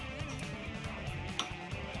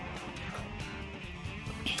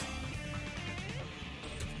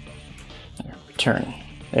 Return.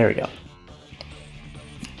 There we go.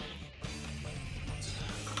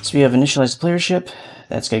 So we have initialized player ship.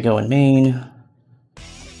 That's gonna go in main.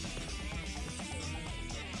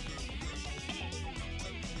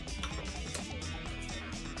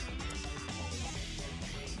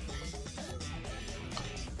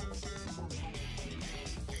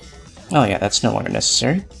 Oh yeah, that's no longer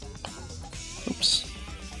necessary. Oops.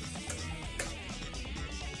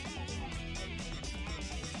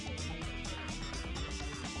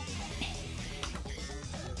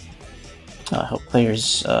 I hope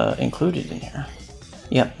players included in here.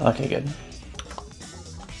 Yep, okay, good.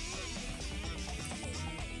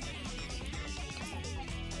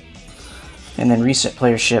 And then reset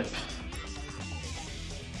player ship.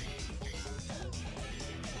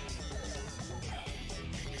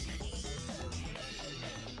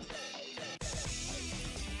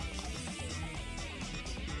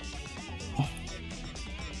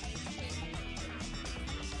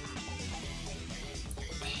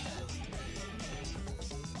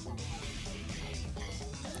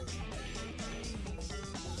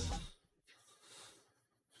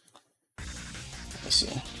 See.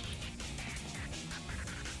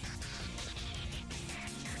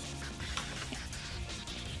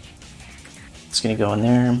 It's gonna go in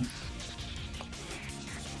there.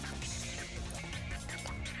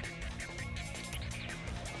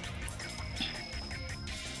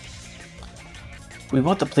 We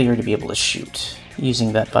want the player to be able to shoot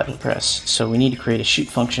using that button press, so we need to create a shoot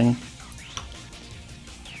function.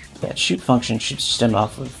 That shoot function should stem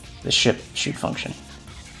off of the ship shoot function.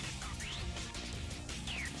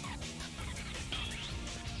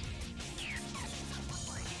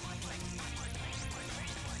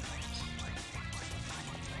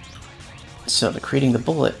 So they're creating the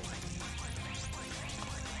bullet.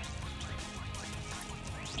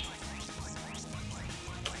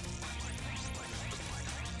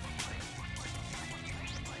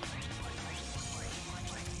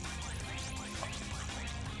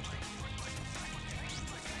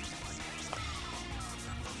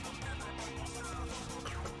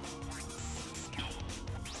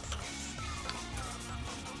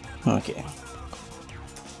 Okay.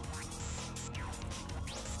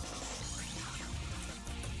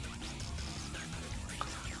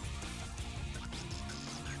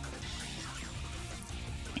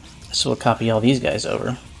 So we'll copy all these guys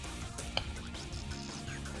over.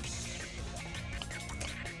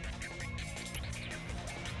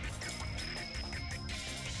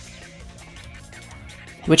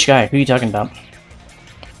 Which guy? Who are you talking about?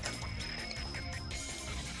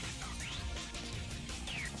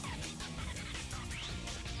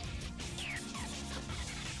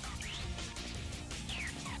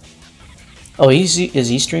 Oh, is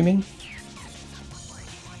he streaming?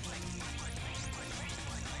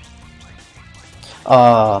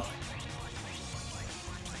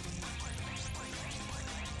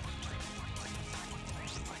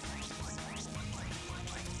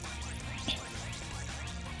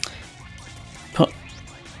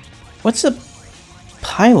 What's a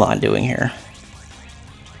pylon doing here?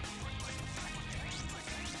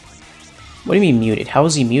 What do you mean muted? How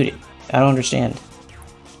is he muted? I don't understand.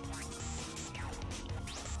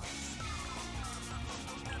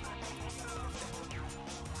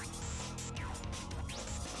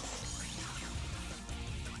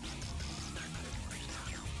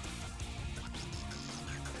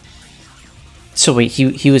 So wait,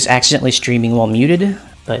 he was accidentally streaming while muted,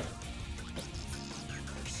 but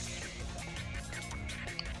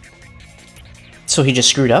so he just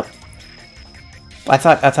screwed up? I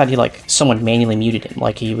thought he, like, someone manually muted him,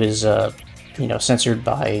 like he was you know, censored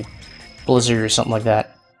by Blizzard or something like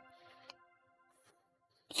that.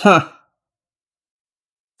 Huh.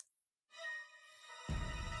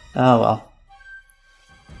 Oh well.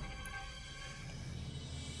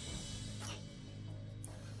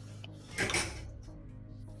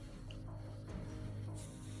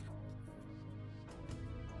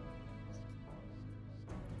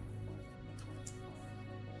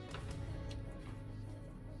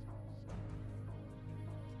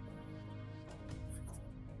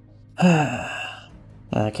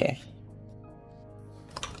 Okay.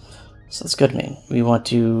 So that's good, man. We want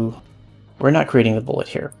to... We're not creating the bullet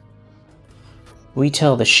here. We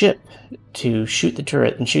tell the ship to shoot the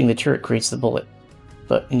turret, and shooting the turret creates the bullet.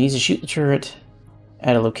 But it needs to shoot the turret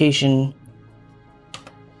at a location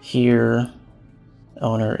here.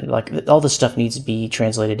 Owner, like, all this stuff needs to be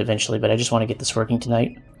translated eventually, but I just want to get this working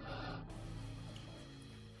tonight.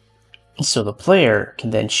 So the player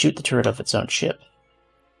can then shoot the turret off its own ship.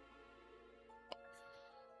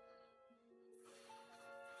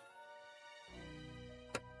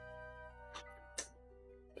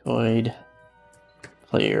 Void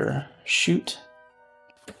player shoot.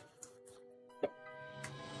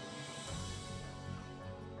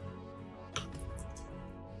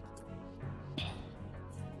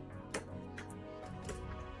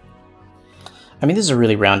 I mean, this is a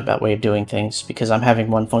really roundabout way of doing things, because I'm having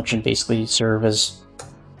one function basically serve as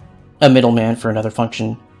a middleman for another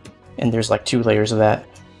function, and there's like 2 layers of that.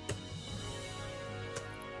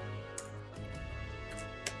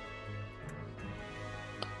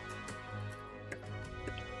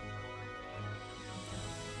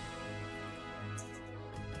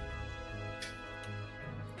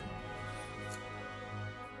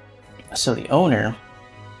 So the owner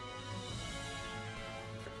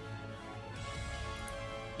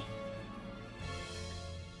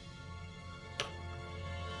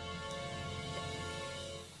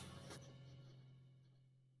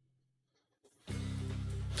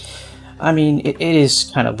I mean, it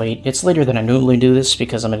is kind of late. It's later than I normally do this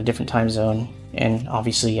because I'm in a different time zone, and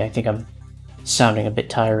obviously I think I'm sounding a bit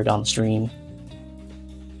tired on the stream.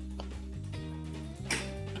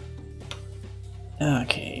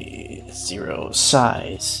 Okay, 0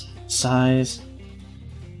 size.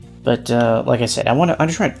 But like I said, I'm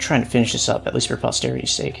just trying to finish this up, at least for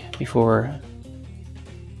posterity's sake, before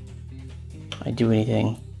I do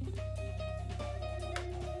anything.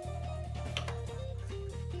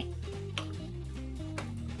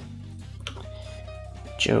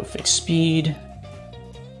 Joe fixed speed.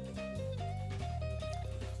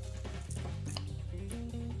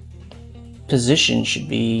 Position should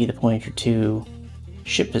be the pointer to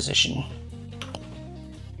ship position.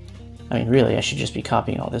 I mean, really, I should just be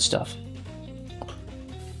copying all this stuff.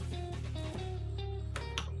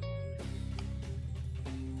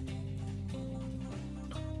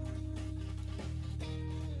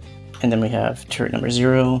 And then we have turret number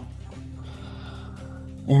 0.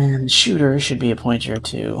 And shooter should be a pointer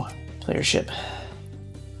to player ship.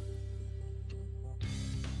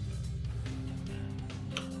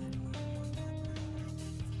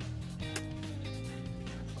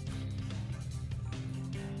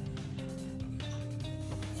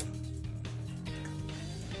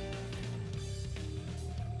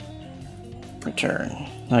 Return.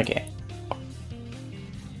 Okay.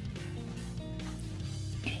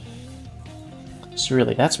 So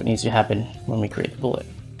really, that's what needs to happen when we create the bullet.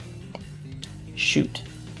 Shoot.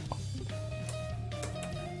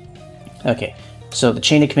 Okay, so the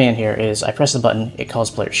chain of command here is I press the button, it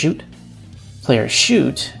calls player shoot. Player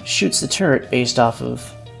shoot shoots the turret based off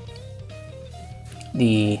of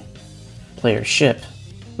the player ship,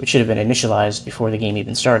 which should have been initialized before the game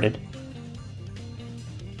even started.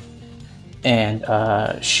 And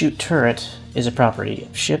shoot turret is a property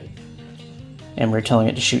of ship, and we're telling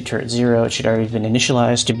it to shoot turret 0. It should already have been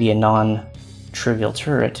initialized to be a non-trivial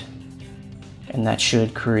turret, and that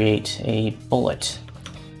should create a bullet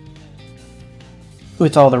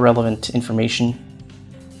with all the relevant information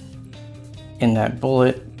in that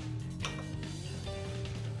bullet.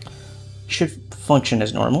 Should function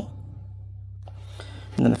as normal.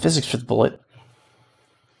 And then the physics for the bullet,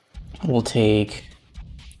 we'll take...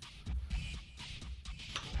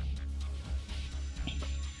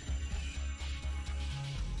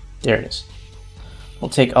 There it is.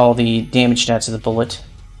 We'll take all the damage stats of the bullet,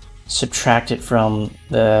 subtract it from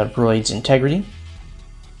the roid's integrity,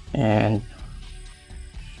 and...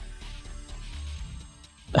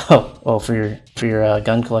 Oh, for your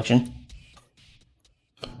gun collection.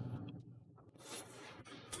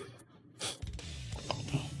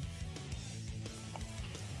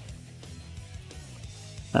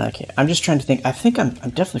 Okay, I'm just trying to think. I think I'm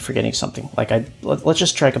definitely forgetting something. Like let's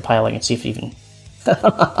just try compiling and see if even.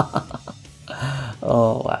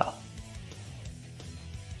 Oh wow.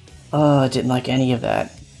 Oh, I didn't like any of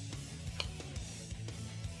that.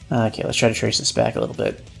 Okay, let's try to trace this back a little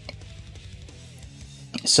bit.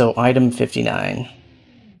 So item 59.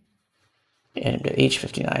 Item to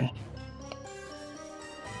H59.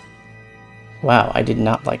 Wow, I did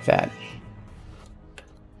not like that.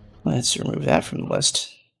 Let's remove that from the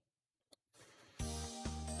list.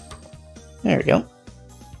 There we go.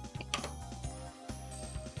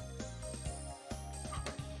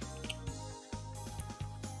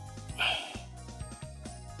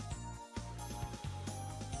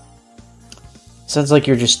 Sounds like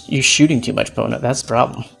you're shooting too much, Bona. That's the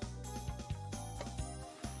problem.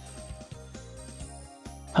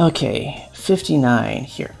 Okay, 59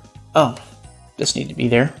 here. Oh, this needed to be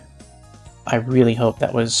there. I really hope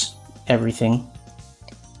that was everything.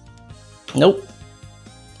 Nope.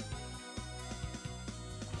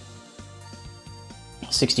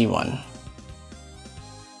 61.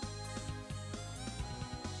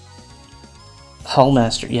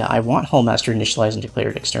 Hullmaster. Yeah, I want Hullmaster initialized and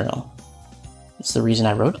declared external. That's the reason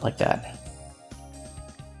I wrote it like that.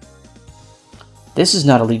 This is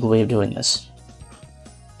not a legal way of doing this.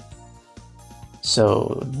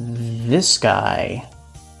 So, this guy...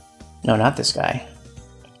 No, not this guy.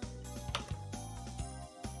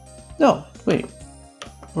 No, wait.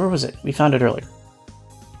 Where was it? We found it earlier.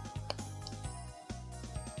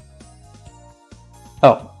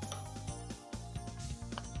 Oh.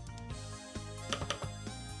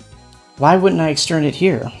 Why wouldn't I extern it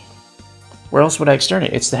here? Where else would I extern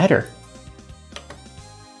it? It's the header.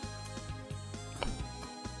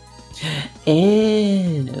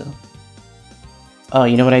 Ew. Oh,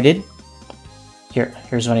 you know what I did?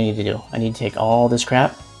 Here's what I need to do. I need to take all this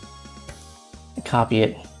crap and copy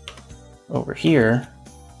it over here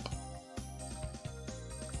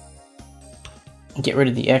and get rid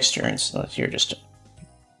of the externs. So here, just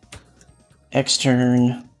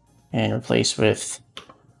extern and replace with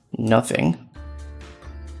nothing.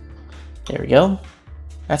 There we go.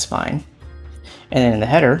 That's fine. And then in the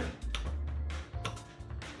header,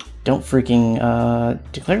 don't freaking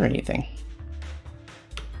declare anything.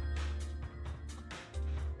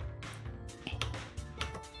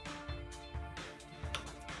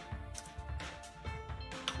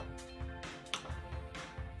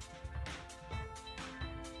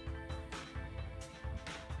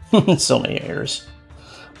 So many errors.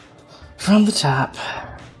 From the top.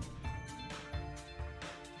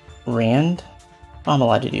 Rand? I'm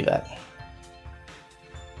allowed to do that.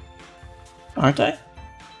 Aren't I?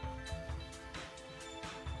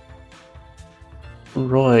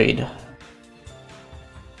 Roid.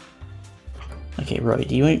 Okay, Roid,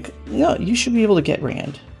 do you ain't... No, you should be able to get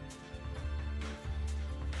Rand.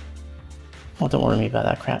 Well, don't worry me about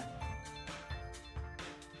that crap.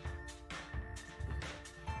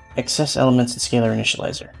 Access elements and scalar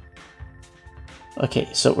initializer. Okay,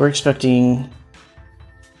 so we're expecting...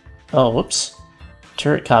 Oh, whoops.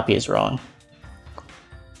 Turret copy is wrong.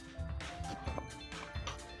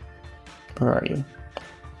 Where are you?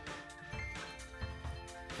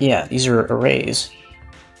 Yeah, these are arrays.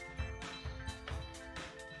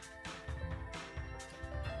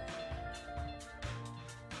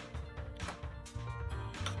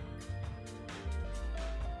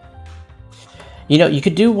 You know, you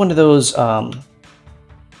could do one of those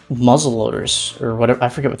muzzle loaders, or whatever, I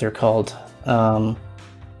forget what they're called.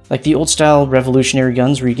 Like the old style revolutionary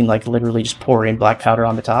guns where you can like literally just pour in black powder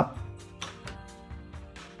on the top.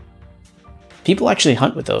 People actually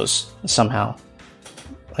hunt with those somehow.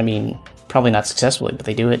 I mean, probably not successfully, but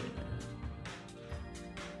they do it.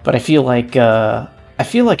 But I feel like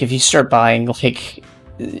if you start buying like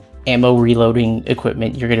ammo reloading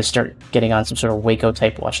equipment, you're gonna start getting on some sort of Waco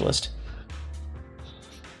type watch list.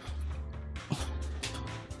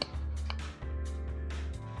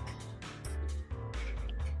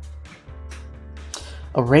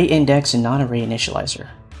 Array index and non-array initializer.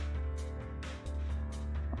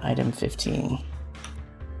 Item 15.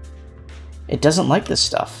 It doesn't like this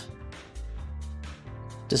stuff.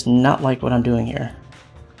 does not like what I'm doing here.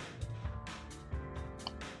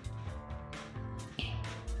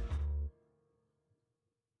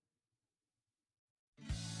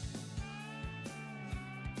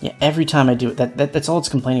 Yeah, every time I do it, that's all it's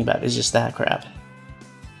complaining about, is just that crap.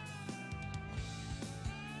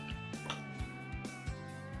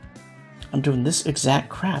 I'm doing this exact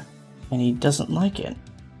crap, and he doesn't like it.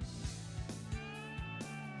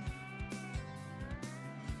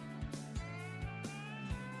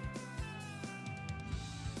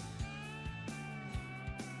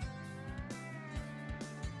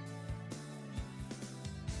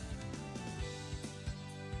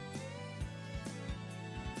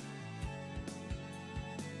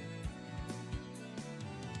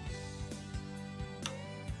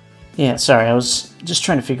 Yeah, sorry, I was just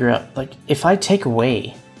trying to figure out, like, if I take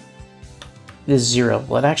away this 0,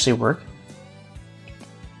 will it actually work?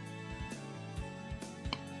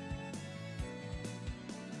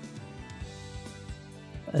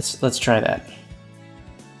 Let's try that.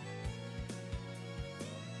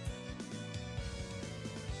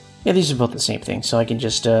 Yeah, these are both the same thing, so I can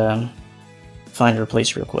just find and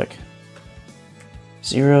replace real quick.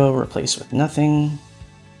 0, replace with nothing.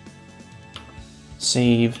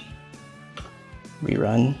 Save.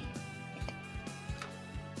 Rerun.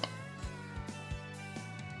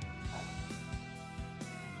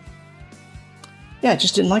 Yeah, I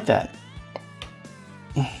just didn't like that.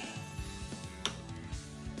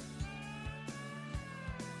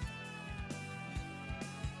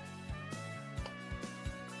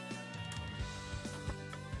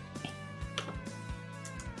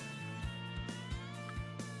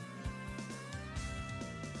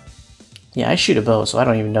 Yeah, I shoot a bow, so I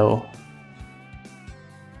don't even know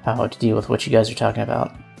how to deal with what you guys are talking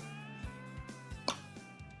about.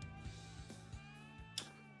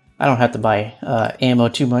 I don't have to buy ammo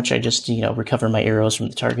too much, I just, you know, recover my arrows from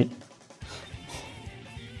the target.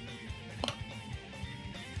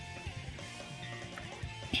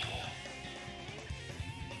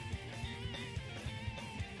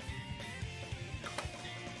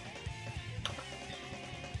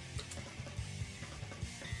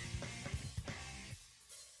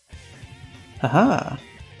 Haha.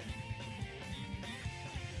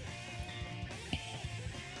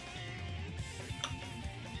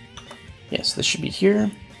 Yes, this should be here.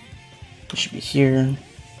 This should be here.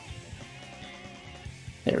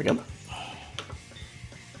 There we go.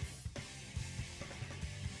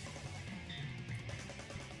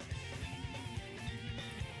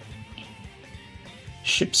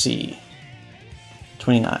 Ship C.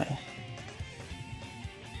 29.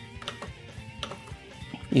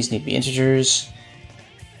 These need to be integers.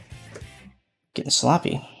 Getting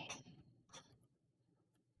sloppy.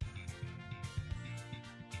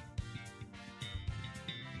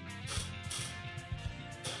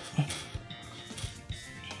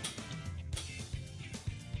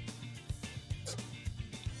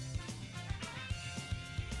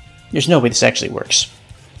 There's no way this actually works.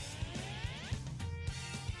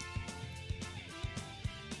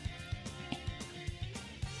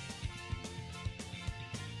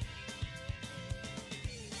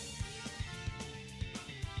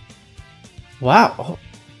 Wow.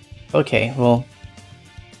 Okay, well.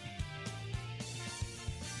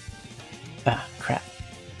 Ah, crap.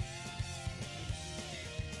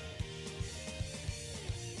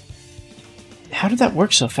 How did that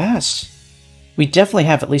work so fast? We definitely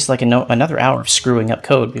have at least like another hour of screwing up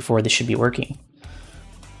code before this should be working.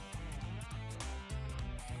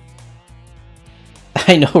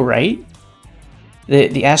 I know, right?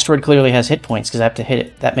 The asteroid clearly has hit points because I have to hit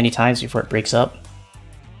it that many times before it breaks up.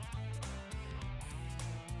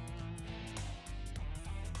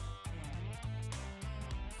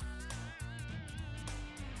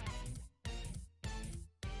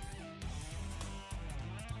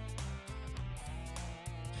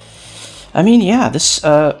 I mean, yeah, this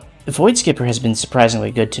Void Skipper has been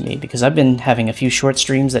surprisingly good to me because I've been having a few short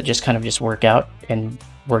streams that just kind of just work out in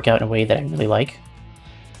a way that I really like.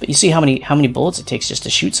 But you see how many bullets it takes just to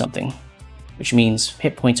shoot something, which means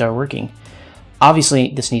hit points are working.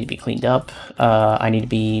 Obviously, this needs to be cleaned up. I need to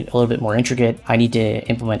be a little bit more intricate. I need to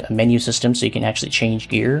implement a menu system so you can actually change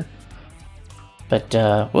gear. But,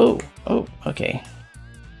 whoa, oh, okay.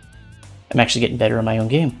 I'm actually getting better in my own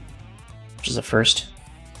game, which is a first.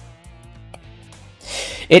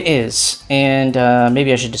 It is, and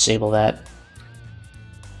maybe I should disable that.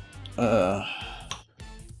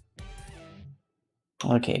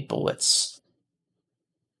 Okay, bullets.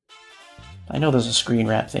 I know there's a screen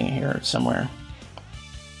wrap thing here somewhere.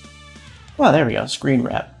 Well, there we go, screen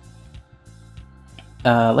wrap.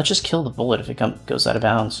 Let's just kill the bullet if it goes out of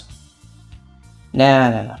bounds.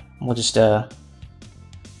 Nah. We'll just, I'll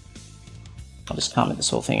just comment this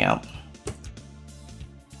whole thing out.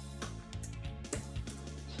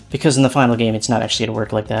 Because in the final game, it's not actually going to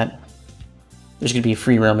work like that. There's going to be a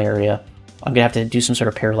free roam area. I'm going to have to do some sort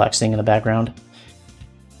of parallax thing in the background.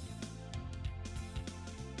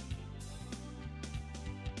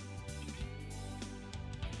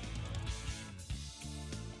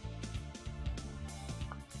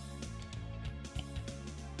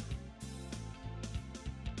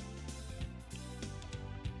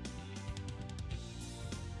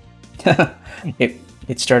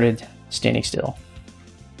 it started standing still.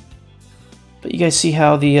 But you guys see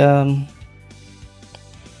how the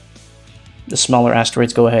smaller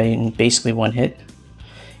asteroids go ahead and basically one hit?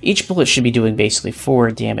 Each bullet should be doing basically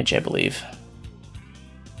 4 damage, I believe.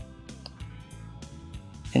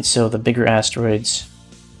 And so the bigger asteroids...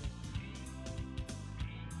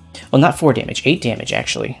 Well, not 4 damage, 8 damage,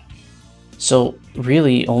 actually. So,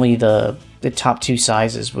 really, only the top 2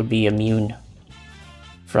 sizes would be immune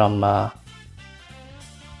from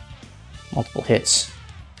multiple hits.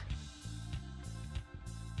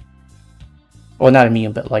 Well, not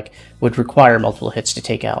immune, but, like, would require multiple hits to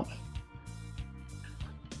take out.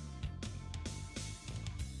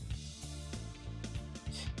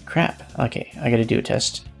 Crap. Okay, I gotta do a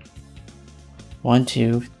test. 1,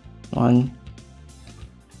 2, 1,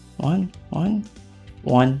 1, 1,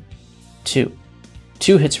 1, 2.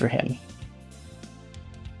 2 hits for him.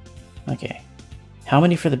 Okay. How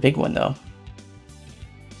many for the big one, though?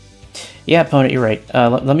 Yeah, opponent, you're right.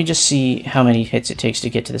 Let me just see how many hits it takes to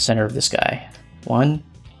get to the center of this guy. 1,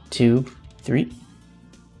 2, 3.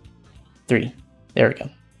 3. There we go.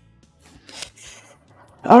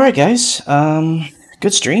 Alright, guys.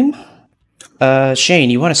 Good stream. Shane,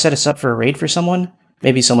 you want to set us up for a raid for someone?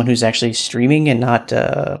 Maybe someone who's actually streaming and not,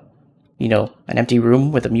 you know, an empty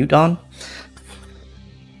room with a mute on?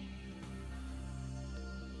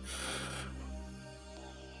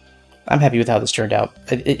 I'm happy with how this turned out.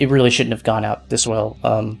 It really shouldn't have gone out this well.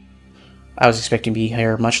 I was expecting to be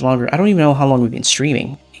here much longer. I don't even know how long we've been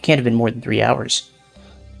streaming. It can't have been more than 3 hours.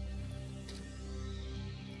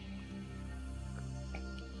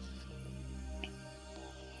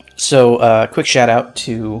 So, quick shout out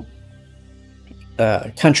to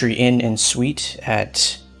Country Inn and Suite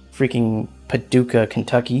at freaking Paducah,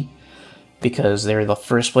 Kentucky, because they're the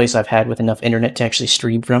first place I've had with enough internet to actually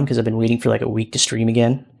stream from, because I've been waiting for like a week to stream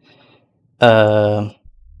again.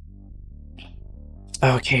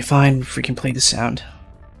 Okay, fine, freaking play the sound.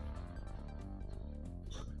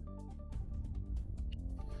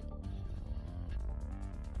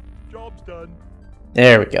 Job's done.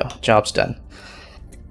 There we go, job's done.